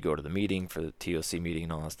again. Then you go to the meeting for the TOC meeting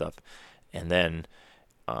and all that stuff, and then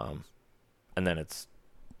it's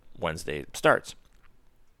Wednesday it starts.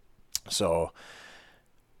 So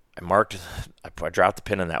I dropped the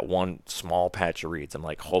pin on that one small patch of reeds. I'm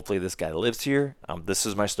like, hopefully this guy lives here. This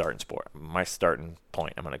is my starting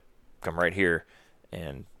point. I'm going to come right here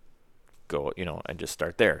and go, and just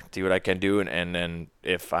start there. See what I can do. And then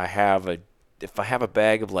if I have a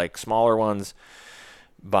bag of like smaller ones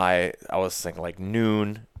I was thinking like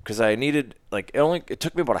noon, because I needed it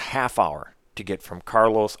took me about a half hour to get from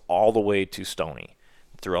Carlos all the way to Stony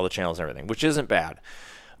through all the channels and everything, which isn't bad.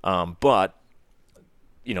 But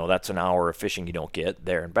that's an hour of fishing you don't get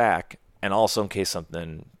there and back. And also in case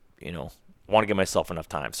something, want to give myself enough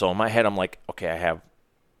time. So in my head, I'm like, okay, I have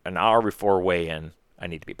an hour before weigh-in. I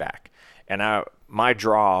need to be back. And my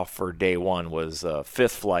draw for day 1 was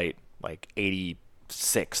 5th flight, like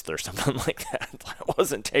 86th or something like that. I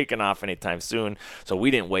wasn't taking off anytime soon. So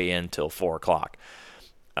we didn't weigh in till 4 o'clock.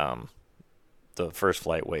 The first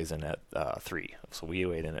flight weighs in at 3. So we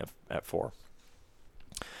weighed in at 4.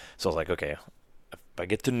 So I was like, okay, if I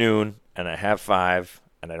get to noon and I have 5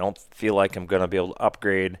 and I don't feel like I'm going to be able to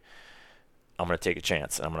upgrade, I'm going to take a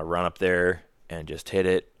chance. I'm going to run up there and just hit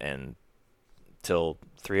it until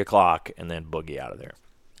 3 o'clock and then boogie out of there.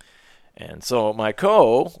 And so my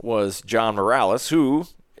was John Morales, who,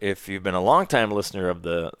 if you've been a long-time listener of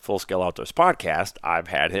the Full Scale Outdoors podcast, I've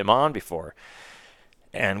had him on before.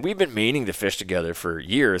 And we've been meaning to fish together for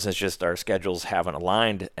years. It's just our schedules haven't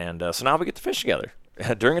aligned. And so now we get to fish together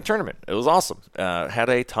during a tournament. It was awesome. Had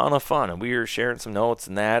a ton of fun. And we were sharing some notes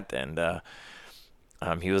and that. And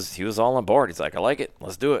he was all on board. He's like, I like it.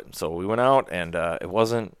 Let's do it. So we went out, and it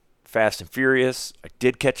wasn't fast and furious. I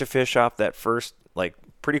did catch a fish off that first,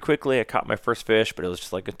 pretty quickly. I caught my first fish, but it was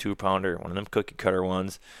just like a 2-pounder, one of them cookie cutter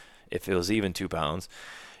ones, if it was even 2 pounds.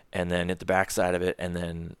 And then hit the backside of it, and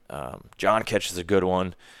then John catches a good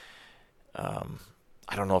one.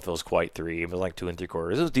 I don't know if it was quite 3. It was like 2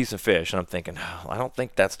 3/4. It was a decent fish, and I'm thinking, I don't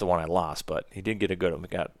think that's the one I lost, but he did get a good one. We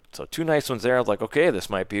got 2 nice ones there. I was like, okay, this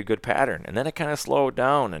might be a good pattern. And then it kind of slowed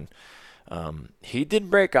down, and he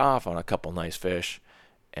did break off on a couple nice fish,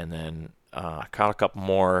 and then I caught a couple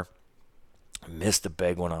more. Missed a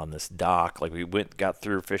big one on this dock. We got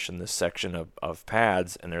through fishing this section of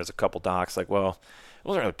pads, and there's a couple docks. I wasn't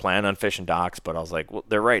really planning on fishing docks, but I was like, well,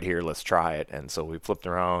 they're right here. Let's try it. And so we flipped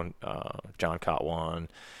around. John caught one,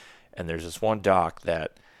 and there's this one dock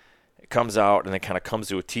that comes out and then kind of comes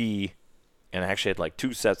to a T, and it actually had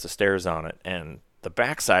 2 sets of stairs on it, and the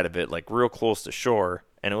backside of it real close to shore,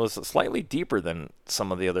 and it was slightly deeper than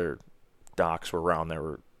some of the other docks were around. They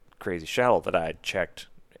were crazy shallow that I had checked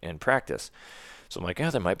in practice. So I'm like,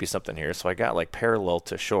 there might be something here. So I got parallel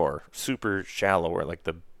to shore, super shallow, where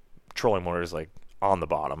the trolling motor is on the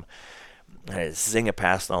bottom. And I zing it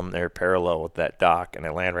past on there parallel with that dock, and I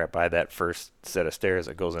land right by that first set of stairs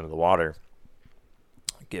that goes into the water.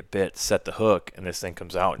 Get bit, set the hook, and this thing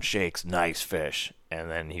comes out and shakes. Nice fish. And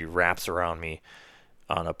then he wraps around me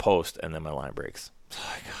on a post, and then my line breaks.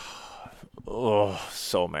 Oh,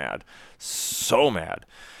 so mad. So mad.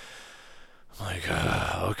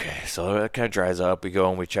 Okay, so it kind of dries up. We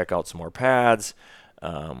go and we check out some more pads.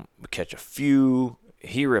 We catch a few.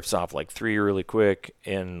 He rips off 3 really quick,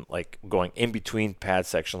 and going in between pad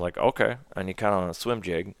sections. Okay, and he caught on a swim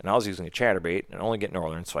jig, and I was using a chatterbait and only get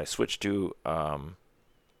northern, so I switched to a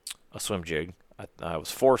swim jig. I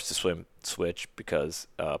was forced to switch because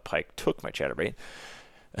pike took my chatterbait.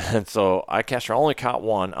 And so I only caught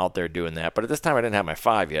one out there doing that. But at this time, I didn't have my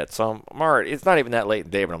 5 yet. So I'm already, it's not even that late in the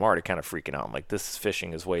day, but I'm already kind of freaking out. I'm like, this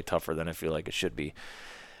fishing is way tougher than I feel like it should be.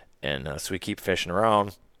 And so we keep fishing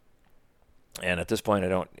around. And at this point,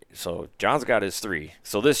 so John's got his 3.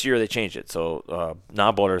 So this year they changed it. So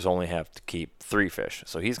non-boaters only have to keep 3 fish.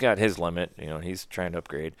 So he's got his limit. He's trying to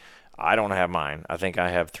upgrade. I don't have mine. I think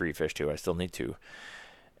I have 3 fish too. I still need 2.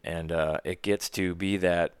 And it gets to be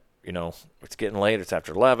that, it's getting late. It's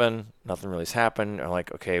after 11. Nothing really's happened. I'm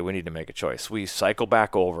like, okay, we need to make a choice. We cycle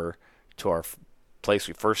back over to our place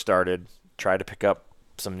we first started, tried to pick up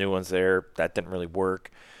some new ones there. That didn't really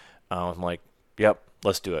work. I'm like, yep,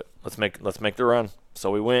 let's do it. Let's make the run.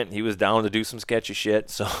 So we went. He was down to do some sketchy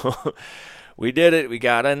shit. So we did it. We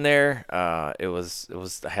got in there. I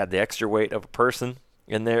had the extra weight of a person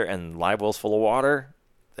in there, and live well's full of water.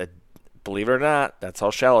 Believe it or not, that's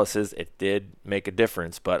how shallow this is. It did make a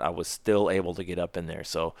difference, but I was still able to get up in there.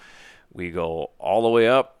 So we go all the way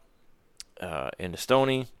up into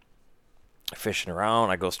Stony, fishing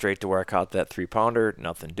around. I go straight to where I caught that 3-pounder.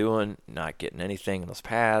 Nothing doing, not getting anything in those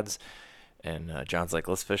pads. And John's like,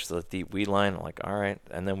 let's fish the deep weed line. I'm like, all right.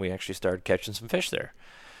 And then we actually started catching some fish there,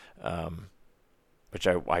 which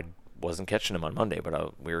I wasn't catching them on Monday,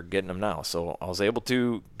 but we were getting them now. So I was able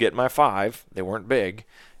to get my 5. They weren't big.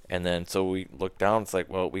 And then so we looked down. It's like,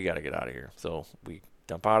 well, we got to get out of here. So we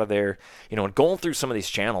dump out of there. And going through some of these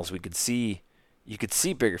channels, you could see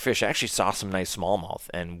bigger fish. I actually saw some nice smallmouth,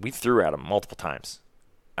 and we threw at them multiple times.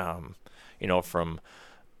 From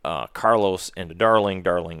Carlos into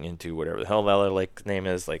Darling into whatever the hell the other lake name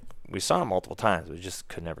is. We saw them multiple times. We just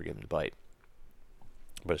could never get them to bite.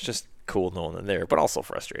 But it's just cool knowing they're there, but also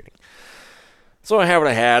frustrating. So I have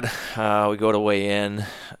what I had. We go to weigh in.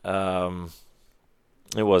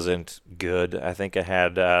 It wasn't good. I think I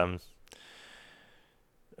had, 10.5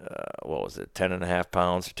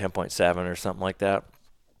 pounds or 10.7 or something like that.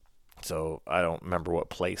 So I don't remember what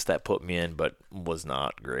place that put me in, but was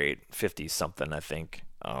not great. 50 something, I think.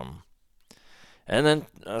 And then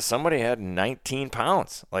somebody had 19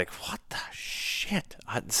 pounds. What the shit?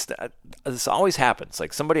 This always happens.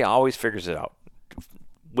 Somebody always figures it out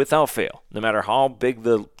without fail, no matter how big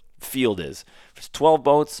the field is. If it's 12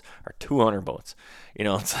 boats or 200 boats.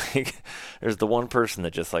 It's there's the one person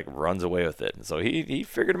that just runs away with it. And so he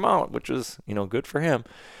figured them out, which was, good for him.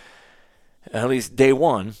 At least day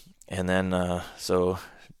one. And then, so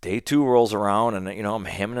day 2 rolls around, and, I'm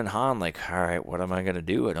hemming and hawing, like, all right, what am I going to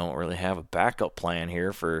do? I don't really have a backup plan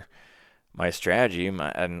here for my strategy.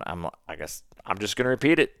 I guess I'm just going to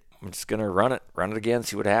repeat it. I'm just going to run it again,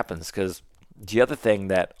 see what happens. Because the other thing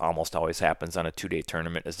that almost always happens on a 2-day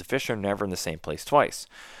tournament is the fish are never in the same place twice.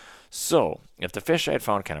 So if the fish I had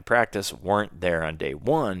found kind of practice weren't there on day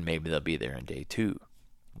 1, maybe they'll be there on day 2.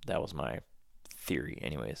 That was my theory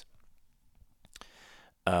anyways.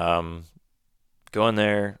 Going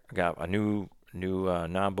there, I got a new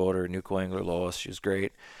non-boater, new co-angler, Lois. She was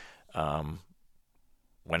great.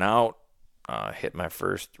 Went out, hit my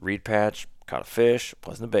first reed patch, caught a fish.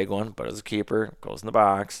 Wasn't a big one, but it was a keeper. Goes in the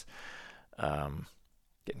box. Getting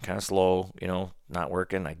kind of slow, not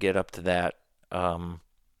working. I get up to that. I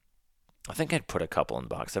think I'd put a couple in the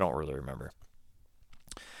box. I don't really remember.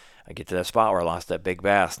 I get to that spot where I lost that big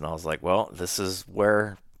bass, and I was like, well, this is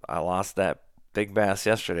where I lost that big bass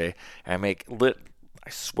yesterday. And I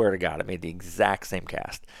swear to God, I made the exact same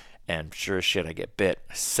cast. And sure as shit, I get bit.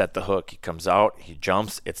 I set the hook. He comes out. He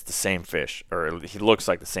jumps. It's the same fish. Or he looks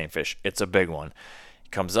like the same fish. It's a big one. He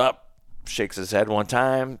comes up, shakes his head one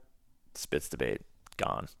time, spits the bait.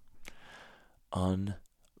 Gone.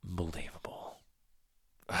 Unbelievable.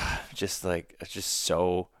 Just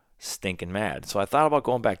so stinking mad. So I thought about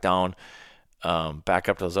going back down, back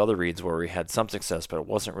up to those other reeds where we had some success, but it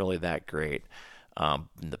wasn't really that great. In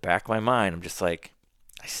the back of my mind, I'm just like,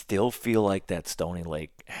 I still feel like that Stony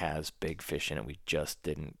Lake has big fish in it. We just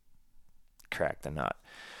didn't crack the nut.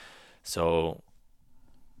 So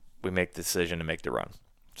we make the decision to make the run.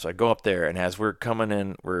 So I go up there, and as we're coming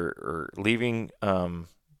in, we're leaving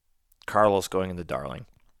Carlos going into Darling.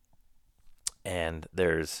 And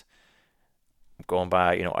going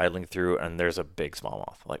by, idling through, and there's a big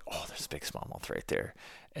smallmouth. Like, oh, there's a big smallmouth right there.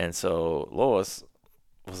 And so Lois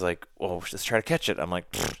was like, well, let's try to catch it. I'm like,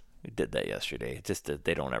 we did that yesterday.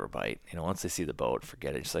 They don't ever bite. Once they see the boat,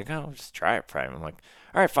 forget it. She's like, oh, just try it. I'm like,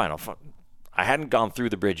 all right, fine. I hadn't gone through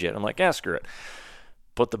the bridge yet. I'm like, yeah, screw it.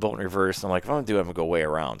 Put the boat in reverse. And I'm like, if I'm going to do it, I'm going to go way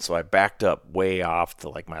around. So I backed up way off to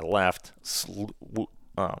like my left,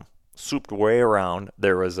 swooped way around.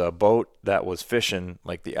 There was a boat that was fishing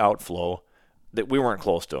like the outflow. That we weren't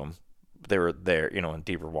close to them. They were there, in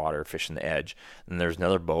deeper water, fishing the edge. And there's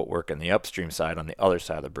another boat working the upstream side on the other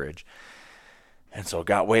side of the bridge. And so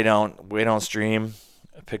got way downstream.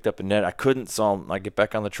 I picked up a net. I couldn't, so I get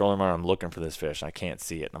back on the trolling motor. I'm looking for this fish. And I can't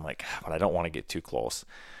see it. And I'm like, but I don't want to get too close.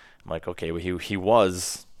 I'm like, okay, well, he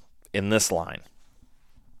was in this line.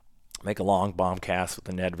 Make a long bomb cast with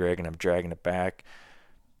the Ned rig, and I'm dragging it back.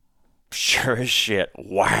 Sure as shit,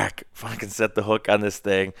 whack. Fucking set the hook on this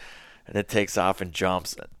thing, and it takes off and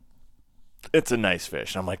jumps. It's a nice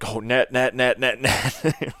fish. And I'm like, oh, net.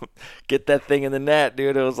 Get that thing in the net,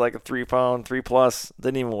 dude. It was like a 3-pound, 3+.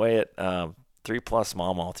 Didn't even weigh it. 3+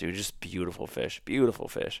 smallmouth, dude. Just beautiful fish.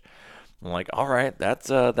 I'm like, all right,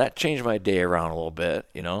 that changed my day around a little bit,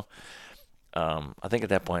 I think at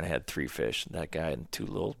that point I had 3 fish, that guy and 2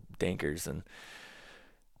 little dinkers. And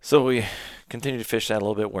so we continued to fish that a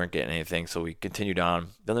little bit, weren't getting anything, so we continued on.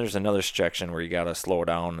 Then there's another section where you got to slow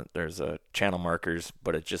down. There's channel markers,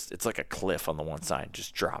 but it's like a cliff on the one side. It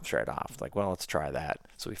just drops right off. Like, well, let's try that.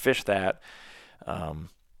 So we fished that. I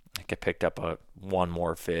picked up one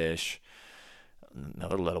more fish,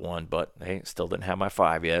 another little one, but hey, still didn't have my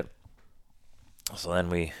 5 yet. So then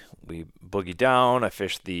we boogied down. I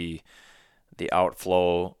fished the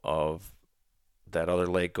outflow of that other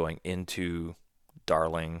lake going into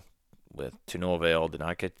Darling to no avail. Did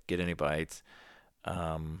not get any bites.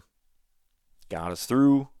 Got us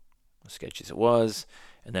through, as sketchy as it was.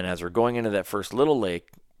 And then as we're going into that first little lake,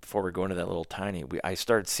 before we go into that little tiny, I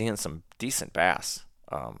started seeing some decent bass.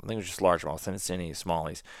 I think it was just largemouth. I didn't see any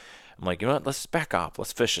smallies. I'm like, you know what? Let's back off.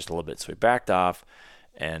 Let's fish just a little bit. So we backed off,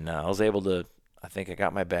 and I was able to. I think I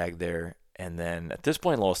got my bag there. And then at this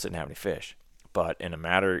point, Lois didn't have any fish. But in a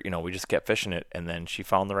matter, we just kept fishing it, and then she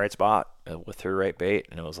found the right spot with her right bait,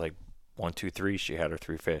 and it was like 1, 2, 3. She had her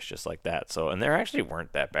 3 fish just like that. So, and they actually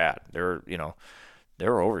weren't that bad. They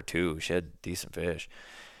were over 2. She had decent fish,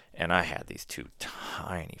 and I had these 2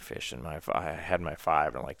 tiny fish in I had my 5,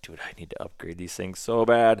 and I'm like, dude, I need to upgrade these things so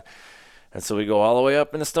bad. And so we go all the way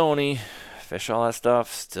up in the Stony, fish all that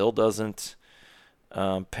stuff. Still doesn't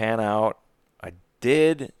pan out. I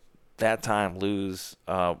did that time lose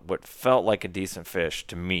what felt like a decent fish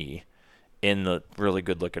to me in the really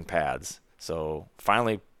good looking pads. So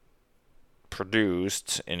finally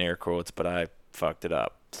produced in air quotes, but I fucked it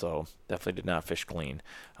up. So definitely did not fish clean.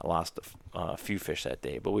 I lost a few fish that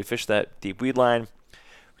day, but we fished that deep weed line.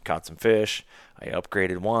 We caught some fish. I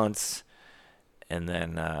upgraded once and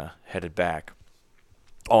then headed back.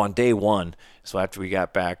 on day one, so after we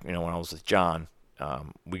got back, when I was with John,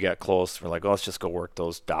 we got close. We're like, let's just go work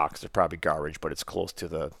those docks. They're probably garbage, but it's close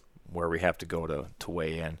to where we have to go to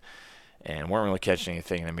weigh in. And weren't really catching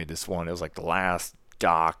anything. And I made this one. It was like the last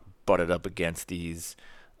dock butted up against these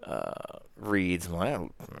reeds. I'm like, I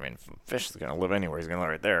mean, fish is going to live anywhere. He's going to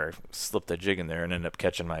live right there. Slipped the jig in there and ended up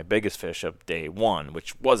catching my biggest fish of day one,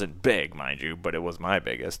 which wasn't big, mind you, but it was my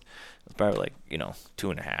biggest. It was probably like,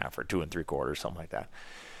 2.5 or 2 3/4, something like that.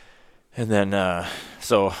 And then,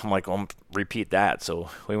 so I'm like, well, repeat that.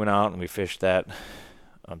 So we went out and we fished that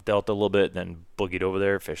delta a little bit, then boogied over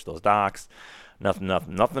there, fished those docks. Nothing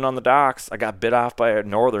on the docks. I got bit off by a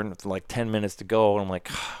northern with like 10 minutes to go, and I'm like,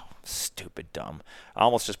 oh, stupid dumb. I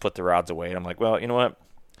almost just put the rods away, and I'm like, well, you know what?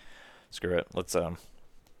 Screw it. Let's tie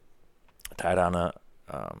it on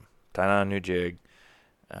a new jig,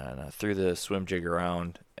 and I threw the swim jig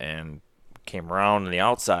around and came around on the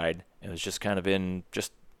outside. It was just kind of in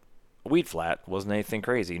just a weed flat. Wasn't anything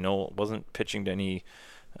crazy. No, wasn't pitching to any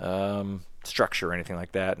structure or anything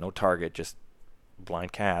like that. No target, just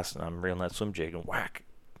blind cast, and I'm reeling that swim jig, and whack,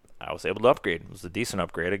 I was able to upgrade. It was a decent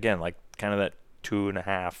upgrade, again, like kind of that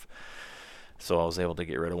 2.5. So I was able to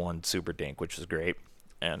get rid of one super dink, which was great.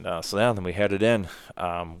 And so then we headed in,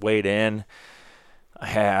 weighed in. I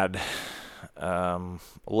had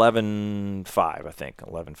 11.5, I think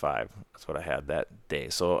 11.5. That's what I had that day.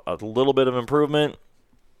 So a little bit of improvement,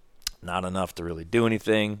 not enough to really do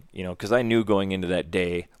anything, because I knew going into that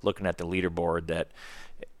day, looking at the leaderboard, that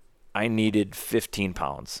I needed 15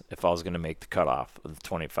 pounds if I was going to make the cutoff, the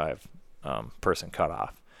 25 person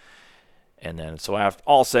cutoff. And then, so after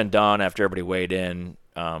all said and done, after everybody weighed in,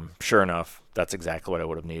 sure enough, that's exactly what I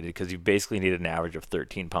would have needed, because you basically needed an average of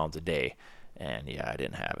 13 pounds a day. And yeah, I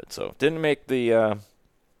didn't have it. So didn't make the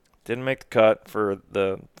cut for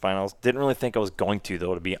the finals. Didn't really think I was going to,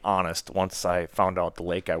 though, to be honest. Once I found out the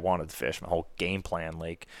lake I wanted to fish, my whole game plan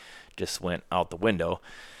lake just went out the window.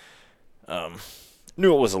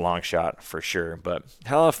 Knew it was a long shot for sure, but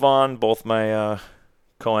hell of fun. Both my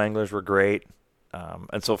co-anglers were great.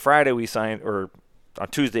 And so Friday we signed, or on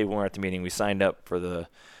Tuesday when we were at the meeting, we signed up for the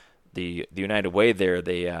United Way there.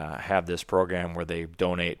 They have this program where they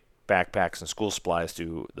donate backpacks and school supplies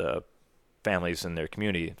to the families in their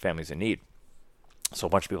community, families in need. So a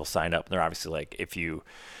bunch of people signed up. And they're obviously like, if you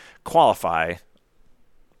qualify,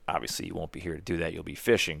 obviously you won't be here to do that. You'll be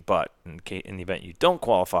fishing. But in the event you don't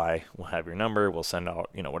qualify, we'll have your number. We'll send out,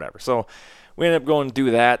 whatever. So we ended up going to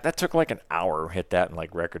do that. That took like an hour, hit that in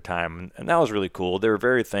like record time. And that was really cool. They were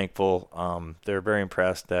very thankful. They were very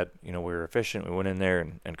impressed that, we were efficient. We went in there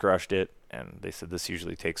and crushed it. And they said this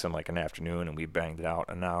usually takes them like an afternoon, and we banged it out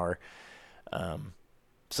in an hour.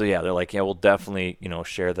 So yeah, they're like, yeah, we'll definitely,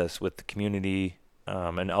 share this with the community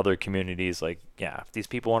and other communities. Like, yeah, if these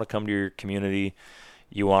people want to come to your community,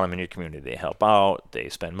 you want them in your community. They help out. They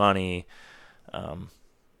spend money.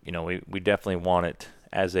 We definitely want it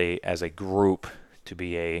as a group to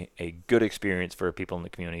be a good experience for people in the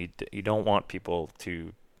community. You don't want people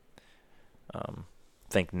to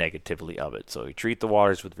think negatively of it. So you treat the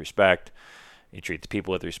waters with respect. You treat the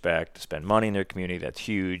people with respect. Spend money in their community. That's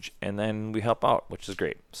huge. And then we help out, which is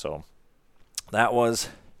great. So that was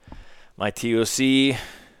my TOC.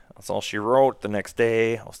 That's all she wrote. The next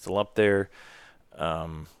day, I was still up there.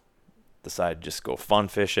 Decided to just go fun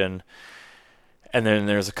fishing. And then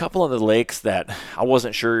there's a couple of the lakes that I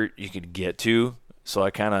wasn't sure you could get to, so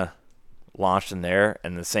I kind of launched in there.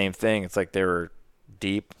 And the same thing, it's like they were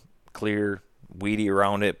deep, clear, weedy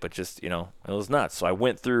around it, but just, it was nuts. So I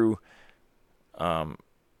went through, I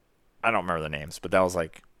don't remember the names, but that was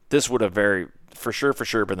like, this would have for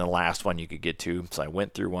sure been the last one you could get to. So I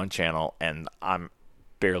went through one channel, and I'm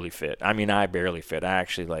barely fit. I mean, I barely fit. I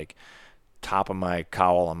actually, like, top of my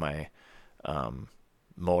cowl on my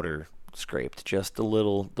motor scraped just the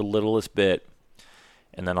littlest bit.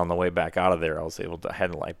 And then on the way back out of there, I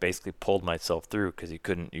had like basically pulled myself through because you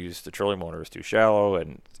couldn't use the trolling motor. It was too shallow,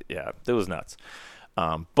 and yeah, it was nuts.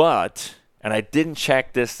 And I didn't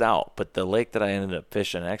check this out, but the lake that I ended up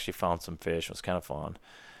fishing, I actually found some fish. It was kind of fun.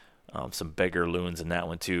 Some bigger loons in that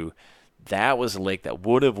one too. That was a lake that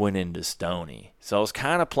would have went into Stony. So I was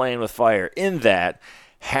kind of playing with fire in that,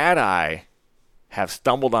 had I have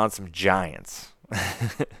stumbled on some giants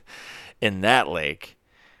in that lake,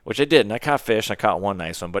 which I did, and I caught fish, and I caught one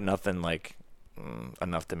nice one, but nothing like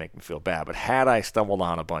enough to make me feel bad. But had I stumbled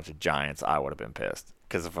on a bunch of giants, I would have been pissed.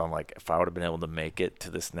 Because if I would have been able to make it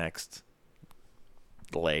to this next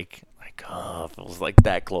lake, like, if it was like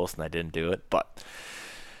that close and I didn't do it. But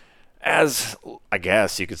as I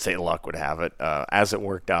guess you could say luck would have it, as it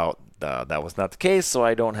worked out, that was not the case, so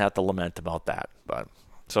I don't have to lament about that. But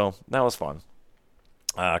so that was fun.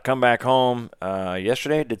 Come back home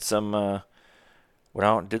yesterday. Did some went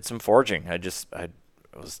out and did some foraging. It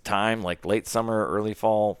was time like late summer, early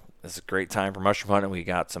fall. It's a great time for mushroom hunting. We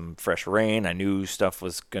got some fresh rain. I knew stuff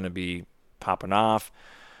was gonna be popping off.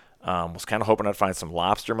 Was kind of hoping I'd find some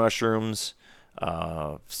lobster mushrooms,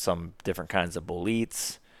 some different kinds of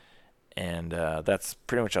boletes, and that's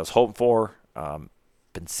pretty much what I was hoping for.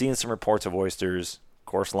 Been seeing some reports of oysters, of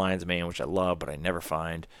course lion's mane, which I love, but I never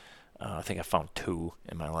find. I think I found 2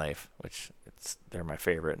 in my life, which they're my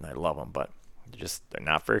favorite, and I love them, but they're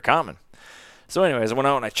not very common. So anyways, I went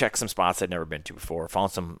out and I checked some spots I'd never been to before.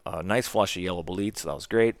 Found some nice flush of yellow boletes, so that was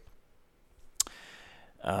great.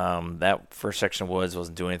 That first section of woods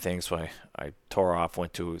wasn't doing anything, so I tore off,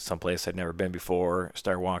 went to some place I'd never been before,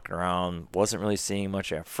 started walking around, wasn't really seeing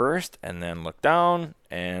much at first, and then looked down,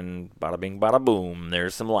 and bada bing, bada boom,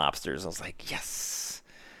 there's some lobsters. I was like, yes,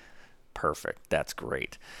 perfect, that's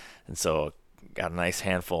great. And so got a nice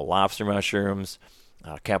handful of lobster mushrooms,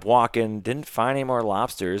 kept walking, didn't find any more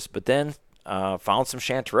lobsters, but then found some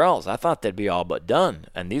chanterelles. I thought they'd be all but done,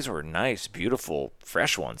 and these were nice, beautiful,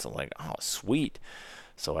 fresh ones. I'm like, oh, sweet.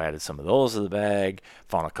 So I added some of those to the bag.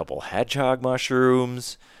 Found a couple hedgehog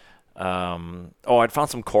mushrooms. I'd found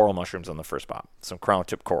some coral mushrooms on the first spot, some crown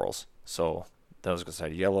tip corals. So those guys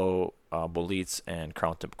had yellow boletes and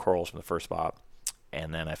crown tip corals from the first spot.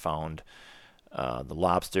 And then I found the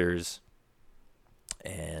lobsters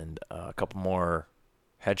and a couple more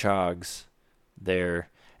hedgehogs there.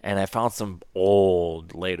 And I found some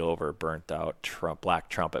old, laid over, burnt out black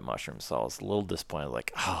trumpet mushrooms. So I was a little disappointed.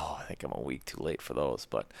 Like, oh, I think I'm a week too late for those.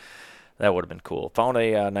 But that would have been cool. Found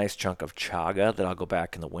a nice chunk of chaga that I'll go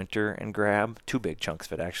back in the winter and grab. 2 big chunks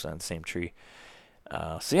of it, actually, on the same tree.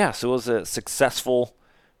 So it was a successful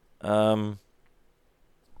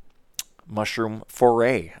mushroom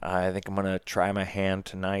foray. I think I'm going to try my hand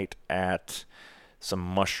tonight at some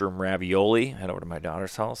mushroom ravioli. Head over to my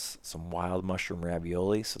daughter's house. Some wild mushroom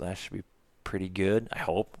ravioli. So that should be pretty good. I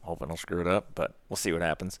hope. Hope I don't screw it up, but we'll see what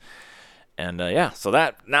happens. And so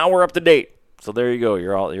that now we're up to date. So there you go.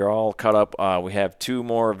 You're all caught up. We have 2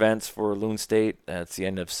 more events for Loon State. That's the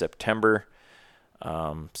end of September.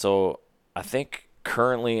 So I think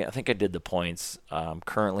currently, I did the points.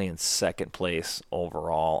 Currently in second place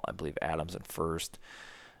overall. I believe Adam's in first.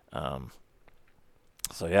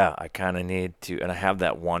 So yeah, I kind of need to, and I have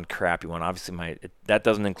that one crappy one. Obviously, that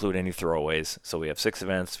doesn't include any throwaways. So we have 6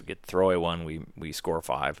 events. We get the throwaway one. We score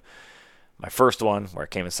 5. My first one, where I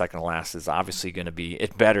came in second to last, is obviously going to be.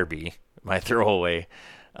 It better be my throwaway.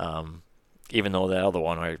 Even though that other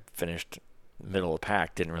one where I finished middle of the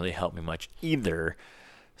pack didn't really help me much either.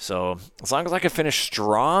 So as long as I can finish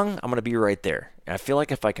strong, I'm going to be right there. And I feel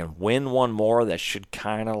like if I can win one more, that should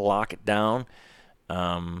kind of lock it down.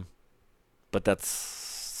 But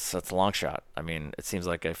that's a long shot. I mean, it seems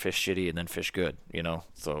like I fish shitty and then fish good,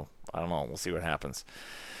 So I don't know. We'll see what happens.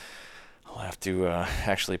 I'll have to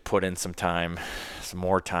actually put in some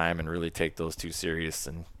more time, and really take those 2 serious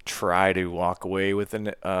and try to walk away with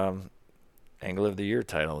an Angler of the Year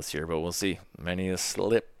title this year. But we'll see. Many a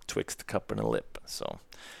slip twixt a cup and a lip. So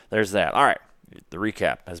there's that. All right. The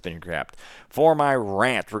recap has been grabbed. For my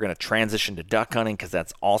rant, we're going to transition to duck hunting because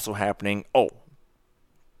that's also happening. Oh,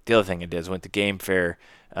 the other thing I did is went to Game Fair.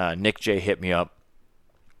 Nick J hit me up.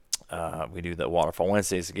 We do the Waterfall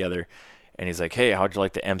Wednesdays together. And he's like, hey, how'd you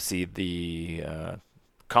like to MC the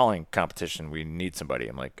calling competition? We need somebody.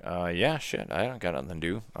 I'm like, yeah, shit, I don't got nothing to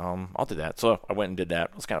do. I'll do that. So I went and did that.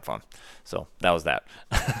 It was kind of fun. So that was that.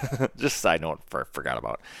 Just a side note forgot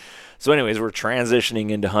about. So anyways, we're transitioning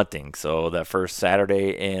into hunting. So that first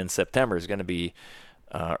Saturday in September is going to be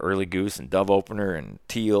early goose and dove opener and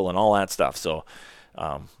teal and all that stuff. So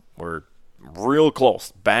we're real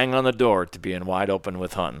close, bang on the door to being wide open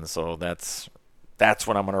with hunting. So that's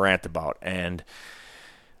what I'm going to rant about. And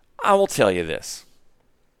I will tell you this.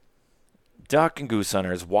 Duck and goose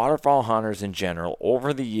hunters, waterfowl hunters in general,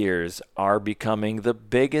 over the years are becoming the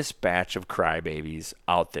biggest batch of crybabies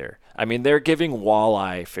out there. I mean, they're giving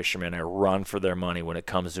walleye fishermen a run for their money when it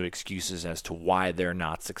comes to excuses as to why they're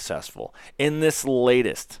not successful. In this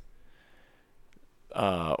latest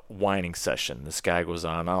whining session, this guy goes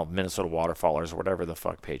on, Minnesota Waterfowlers or whatever the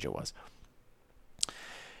fuck page it was.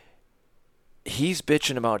 He's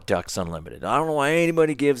bitching about Ducks Unlimited. I don't know why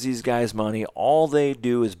anybody gives these guys money. All they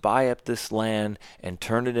do is buy up this land and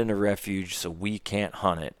turn it into refuge so we can't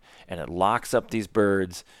hunt it. And it locks up these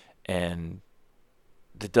birds, and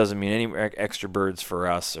it doesn't mean any extra birds for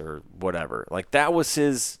us or whatever. Like, that was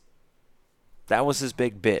his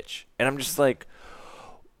big bitch. And I'm just like,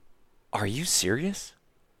 are you serious?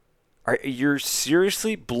 You're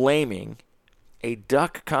seriously blaming a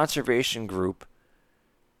duck conservation group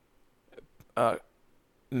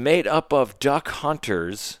made up of duck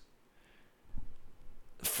hunters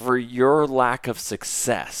for your lack of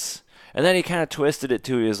success. And then he kind of twisted it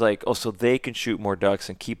too. He was like, oh, so they can shoot more ducks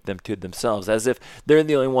and keep them to themselves, as if they're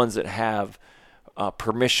the only ones that have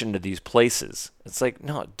permission to these places. It's like,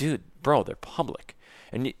 no, dude, bro, they're public.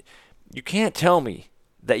 And you can't tell me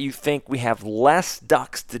that you think we have less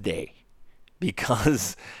ducks today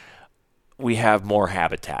because we have more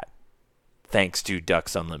habitat, thanks to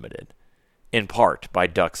Ducks Unlimited, in part by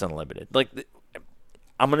Ducks Unlimited. Like,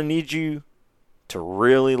 I'm going to need you to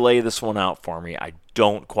really lay this one out for me. I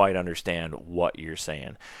don't quite understand what you're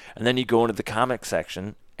saying. And then you go into the comic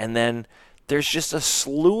section, and then there's just a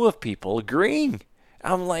slew of people agreeing.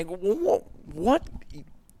 I'm like, what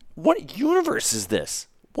universe is this?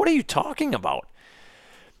 What are you talking about?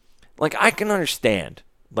 Like, I can understand,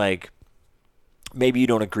 like, maybe you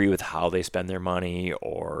don't agree with how they spend their money,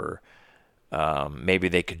 or maybe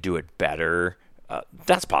they could do it better.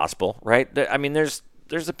 That's possible, right? I mean, there's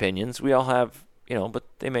opinions. We all have, but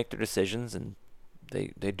they make their decisions, and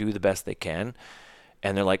they do the best they can.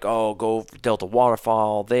 And they're like, oh, go Delta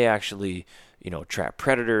Waterfowl. They actually, trap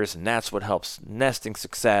predators, and that's what helps nesting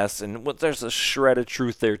success. And there's a shred of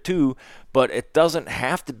truth there too, but it doesn't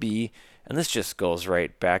have to be. And this just goes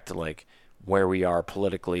right back to like where we are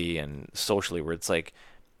politically and socially, where it's like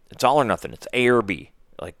it's all or nothing. It's A or B.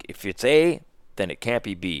 Like, if it's A, then it can't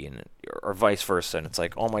be B, or vice versa. And it's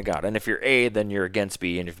like, oh my God. And if you're A, then you're against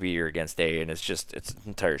B, and if B, you're against A, and it's an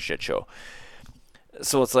entire shit show.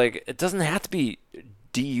 So it's like, it doesn't have to be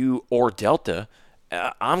DU or Delta.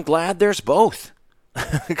 I'm glad there's both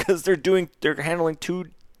because they're handling two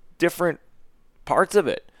different parts of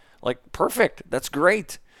it. Like, perfect. That's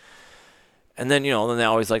great. And then, then they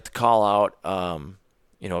always like to call out,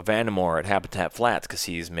 Vandemore at Habitat Flats because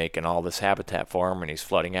he's making all this habitat for him, and he's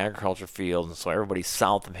flooding agriculture fields. And so everybody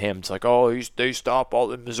south of him, it's like, oh, they stop all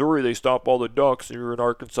the Missouri, they stop all the ducks. You're in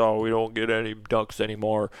Arkansas, we don't get any ducks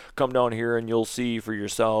anymore. Come down here and you'll see for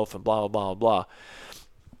yourself, and blah, blah, blah, blah.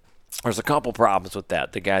 There's a couple problems with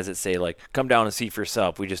that. The guys that say, like, come down and see for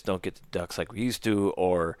yourself, we just don't get the ducks like we used to,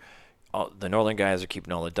 or the northern guys are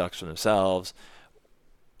keeping all the ducks for themselves.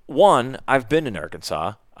 One, I've been in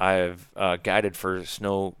Arkansas. I've guided for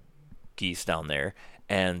snow geese down there,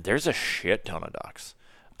 and there's a shit ton of ducks.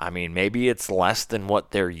 I mean, maybe it's less than what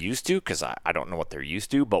they're used to, because I don't know what they're used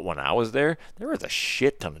to, but when I was there was a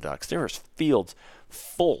shit ton of ducks. There was fields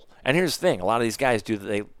full. And here's the thing, a lot of these guys down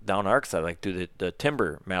in Arkansas, like, do the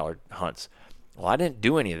timber mallard hunts. Well, I didn't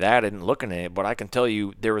do any of that. I didn't look at it, but I can tell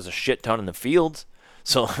you there was a shit ton in the fields.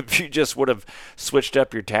 So if you just would have switched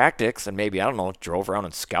up your tactics and maybe, I don't know, drove around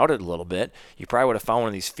and scouted a little bit, you probably would have found one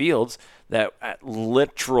of these fields that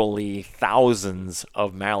literally thousands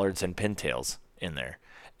of mallards and pintails in there,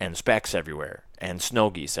 and specks everywhere, and snow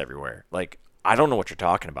geese everywhere. Like, I don't know what you're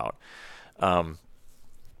talking about. And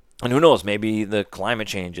who knows, maybe the climate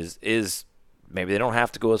change is maybe they don't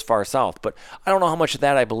have to go as far south. But I don't know how much of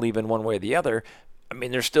that I believe in one way or the other. I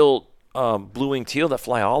mean, there's still blue-winged teal that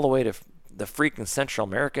fly all the way to the freaking Central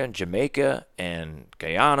America and Jamaica and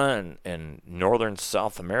Guyana and northern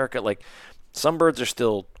South America. Like, some birds are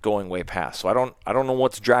still going way past. So I don't know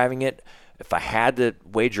what's driving it. If I had to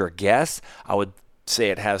wager a guess, I would say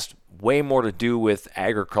it has way more to do with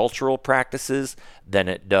agricultural practices than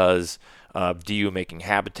it does DU making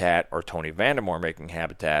habitat or Tony Vandemore making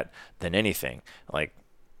habitat than anything. Like,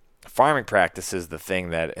 farming practice is the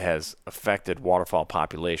thing that has affected waterfowl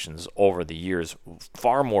populations over the years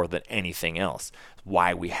far more than anything else.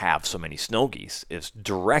 Why we have so many snow geese is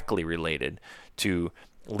directly related to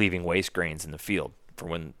leaving waste grains in the field for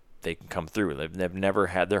when they can come through. They've never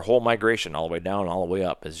had their whole migration all the way down, all the way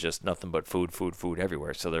up is just nothing but food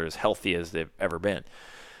everywhere. So they're as healthy as they've ever been.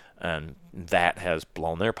 And that has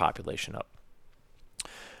blown their population up.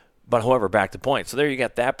 But however, back to point. So there you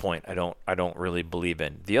got that point. I don't really believe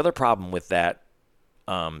in. The other problem with that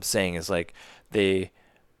saying is, like, they're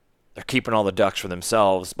keeping all the ducks for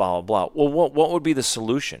themselves, blah blah blah. Well, what would be the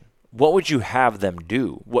solution? What would you have them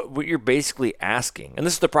do? What you're basically asking, and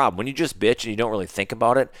this is the problem, when you just bitch and you don't really think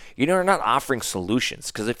about it, you're not offering solutions.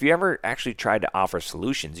 Because if you ever actually tried to offer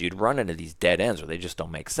solutions, you'd run into these dead ends where they just don't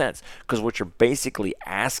make sense. Because what you're basically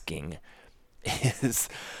asking is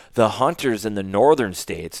the hunters in the northern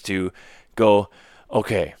states to go,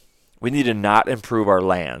 okay, we need to not improve our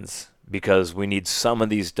lands because we need some of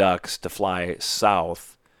these ducks to fly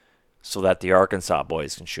south so that the Arkansas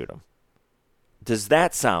boys can shoot them. Does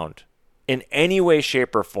that sound in any way,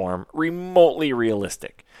 shape, or form remotely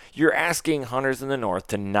realistic? You're asking hunters in the north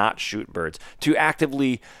to not shoot birds, to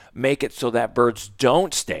actively make it so that birds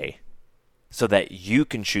don't stay so that you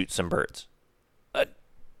can shoot some birds.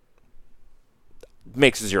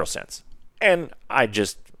 makes zero sense. And I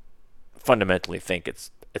just fundamentally think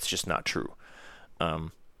it's just not true.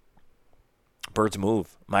 Birds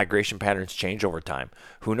move. Migration patterns change over time.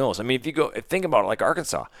 Who knows? I mean, think about it, like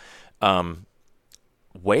Arkansas.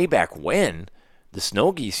 Way back when, the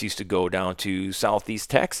snow geese used to go down to southeast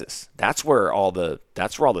Texas. That's where all the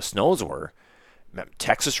snows were.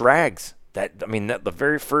 Texas rags. The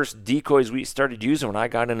very first decoys we started using when I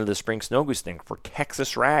got into the spring snow goose thing were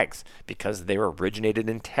Texas rags because they were originated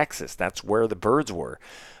in Texas. That's where the birds were.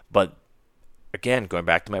 But again, going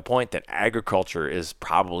back to my point that agriculture is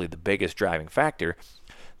probably the biggest driving factor.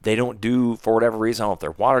 They don't do, for whatever reason, I don't know if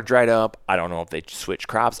their water dried up. I don't know if they switched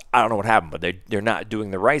crops. I don't know what happened, but they're not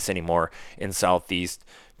doing the rice anymore in southeast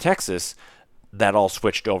Texas. That all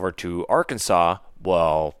switched over to Arkansas.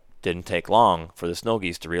 Well, didn't take long for the snow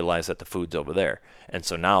geese to realize that the food's over there. And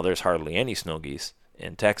so now there's hardly any snow geese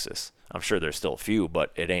in Texas. I'm sure there's still a few,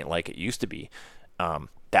 but it ain't like it used to be.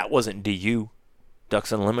 That wasn't DU.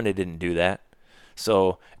 Ducks Unlimited didn't do that.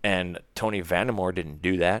 So, and Tony Vandemore didn't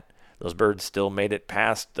do that. Those birds still made it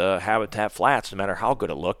past Habitat Flats, no matter how good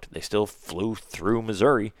it looked. They still flew through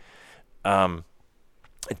Missouri.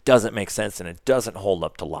 It doesn't make sense, and it doesn't hold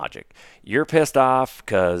up to logic. You're pissed off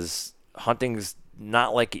because hunting's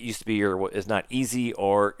not like it used to be, or is not easy,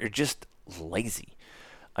 or you're just lazy.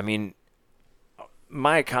 I mean,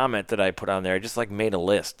 my comment that I put on there, I just made a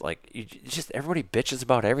list. Everybody bitches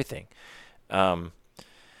about everything.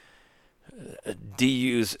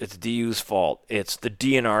 It's DU's fault. It's the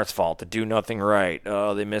DNR's fault to do nothing right.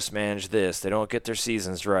 Oh, they mismanage this. They don't get their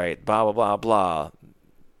seasons right. Blah, blah, blah, blah.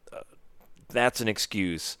 That's an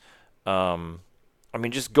excuse.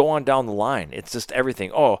 Just go on down the line. It's just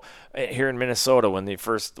everything. Oh, here in Minnesota, when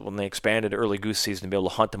they expanded early goose season to be able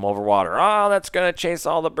to hunt them over water. Oh, that's going to chase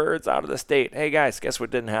all the birds out of the state. Hey, guys, guess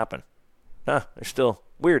what didn't happen? They're still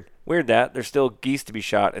weird that there's still geese to be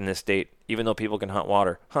shot in this state, even though people can hunt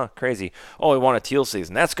water. Crazy. Oh, we want a teal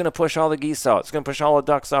season. That's going to push all the geese out. It's going to push all the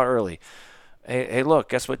ducks out early. Hey, look,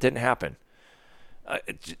 guess what didn't happen?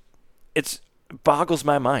 It boggles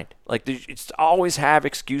my mind. It's always have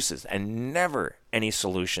excuses and never any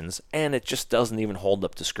solutions, and it just doesn't even hold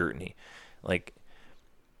up to scrutiny.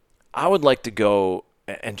 I would like to go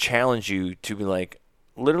and challenge you to be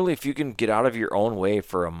literally, if you can get out of your own way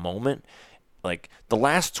for a moment, the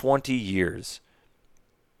last 20 years,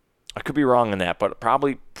 I could be wrong on that, but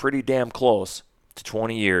probably pretty damn close to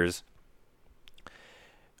 20 years,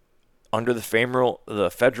 under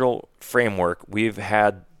the federal framework, we've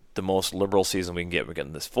had the most liberal season we can get. We're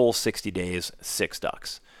getting this full 60 days, 6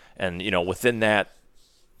 ducks. And, within that,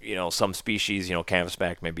 some species,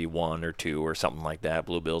 canvasback maybe 1 or 2 or something like that.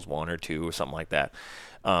 Bluebills 1 or 2 or something like that.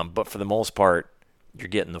 But for the most part, you're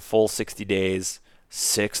getting the full 60 days,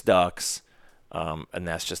 6 ducks, and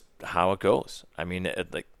that's just how it goes. I mean,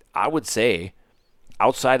 I would say,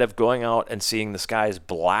 outside of going out and seeing the skies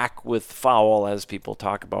black with foul, as people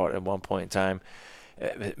talk about at one point in time,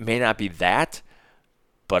 it may not be that,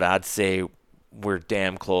 but I'd say we're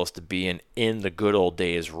damn close to being in the good old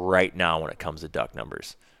days right now when it comes to duck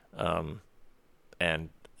numbers. And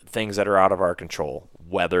things that are out of our control,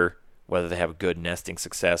 whether they have good nesting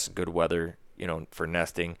success, good weather, for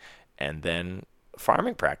nesting, and then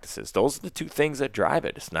farming practices. Those are the 2 things that drive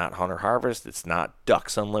it. It's not Hunter Harvest. It's not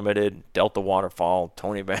Ducks Unlimited, Delta Waterfowl,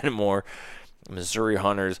 Tony Vandemore, Missouri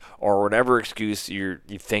Hunters, or whatever excuse you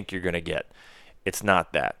think you're going to get. It's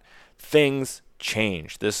not that. Things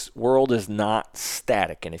change. This world is not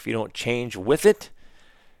static, and if you don't change with it,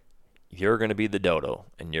 you're going to be the dodo,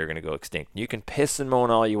 and you're going to go extinct. You can piss and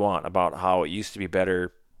moan all you want about how it used to be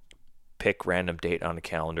better. Pick random date on the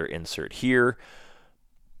calendar, insert here.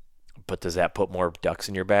 But does that put more ducks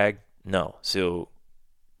in your bag? No. So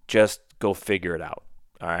just go figure it out.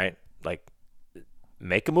 All right?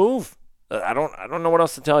 Make a move. I don't know what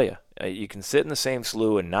else to tell you. You can sit in the same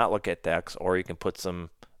slough and not look at ducks, or you can put some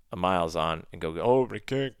miles on and go, oh, we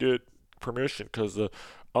can't get permission because the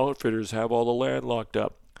outfitters have all the land locked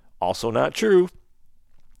up. Also not true.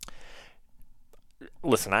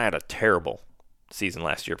 Listen, I had a terrible season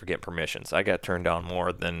last year for getting permissions. I got turned down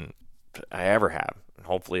more than I ever have. And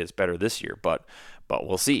hopefully it's better this year, but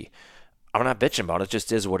we'll see. I'm not bitching about it. It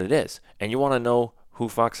just is what it is. And you want to know who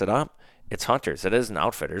fucks it up? It's hunters. It isn't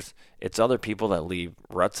outfitters. It's other people that leave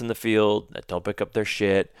ruts in the field, that don't pick up their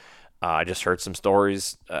shit. I just heard some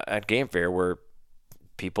stories at Game Fair where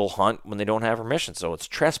people hunt when they don't have permission, so it's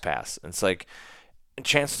trespass. And it's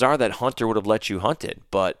chances are that hunter would have let you hunt it,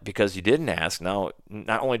 but because you didn't ask, now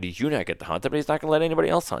not only do you not get to hunt it, but he's not going to let anybody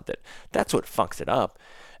else hunt it. That's what fucks it up.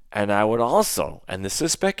 And I would also, and this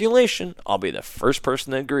is speculation, I'll be the first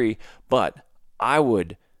person to agree, but I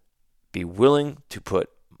would be willing to put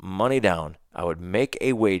money down. I would make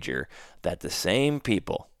a wager that the same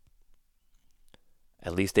people,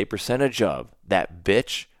 at least a percentage of, that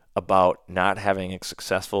bitch about not having a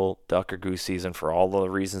successful duck or goose season for all the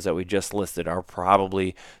reasons that we just listed are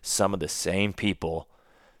probably some of the same people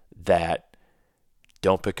that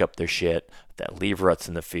don't pick up their shit, that leave ruts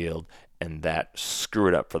in the field, and that screw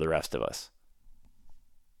it up for the rest of us.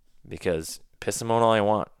 Because piss them on all I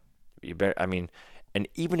want. And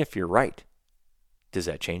even if you're right, does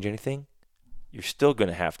that change anything? You're still going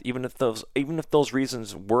to have to, even if those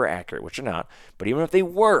reasons were accurate, which are not, but even if they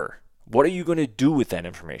were, what are you going to do with that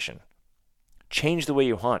information? Change the way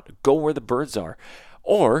you hunt. Go where the birds are.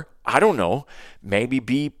 Or, I don't know, maybe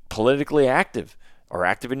be politically active or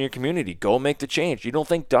active in your community. Go make the change. You don't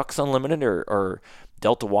think Ducks Unlimited or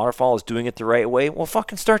Delta Waterfowl is doing it the right way? Well,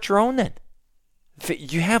 fucking start your own then.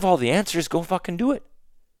 If you have all the answers, go fucking do it.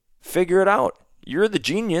 Figure it out. You're the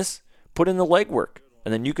genius. Put in the legwork,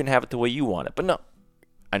 and then you can have it the way you want it. But no,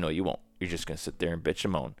 I know you won't. You're just going to sit there and bitch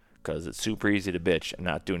and moan because it's super easy to bitch and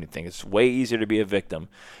not do anything. It's way easier to be a victim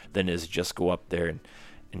than it is just go up there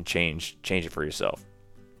and change it for yourself.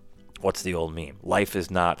 What's the old meme? Life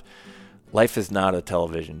is not a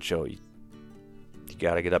television show. You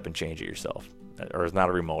got to get up and change it yourself. Or it's not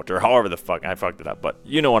a remote, or however the fuck I fucked it up, but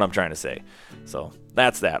you know what I'm trying to say. So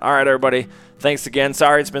that's that. All right, everybody. Thanks again.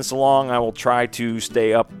 Sorry it's been so long. I will try to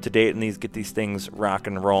stay up to date and get these things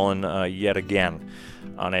rocking and rolling yet again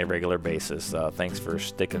on a regular basis. Thanks for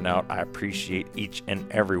sticking out. I appreciate each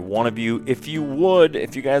and every one of you. If you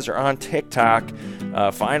guys are on TikTok,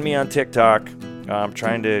 find me on TikTok. I'm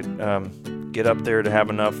trying to get up there to have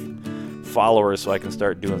enough followers so I can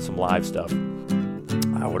start doing some live stuff.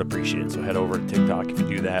 I would appreciate it. So head over to TikTok. If you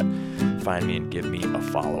do that, find me and give me a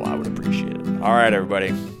follow. I would appreciate it. All right,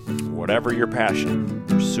 everybody. Whatever your passion,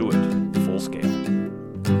 pursue it full scale.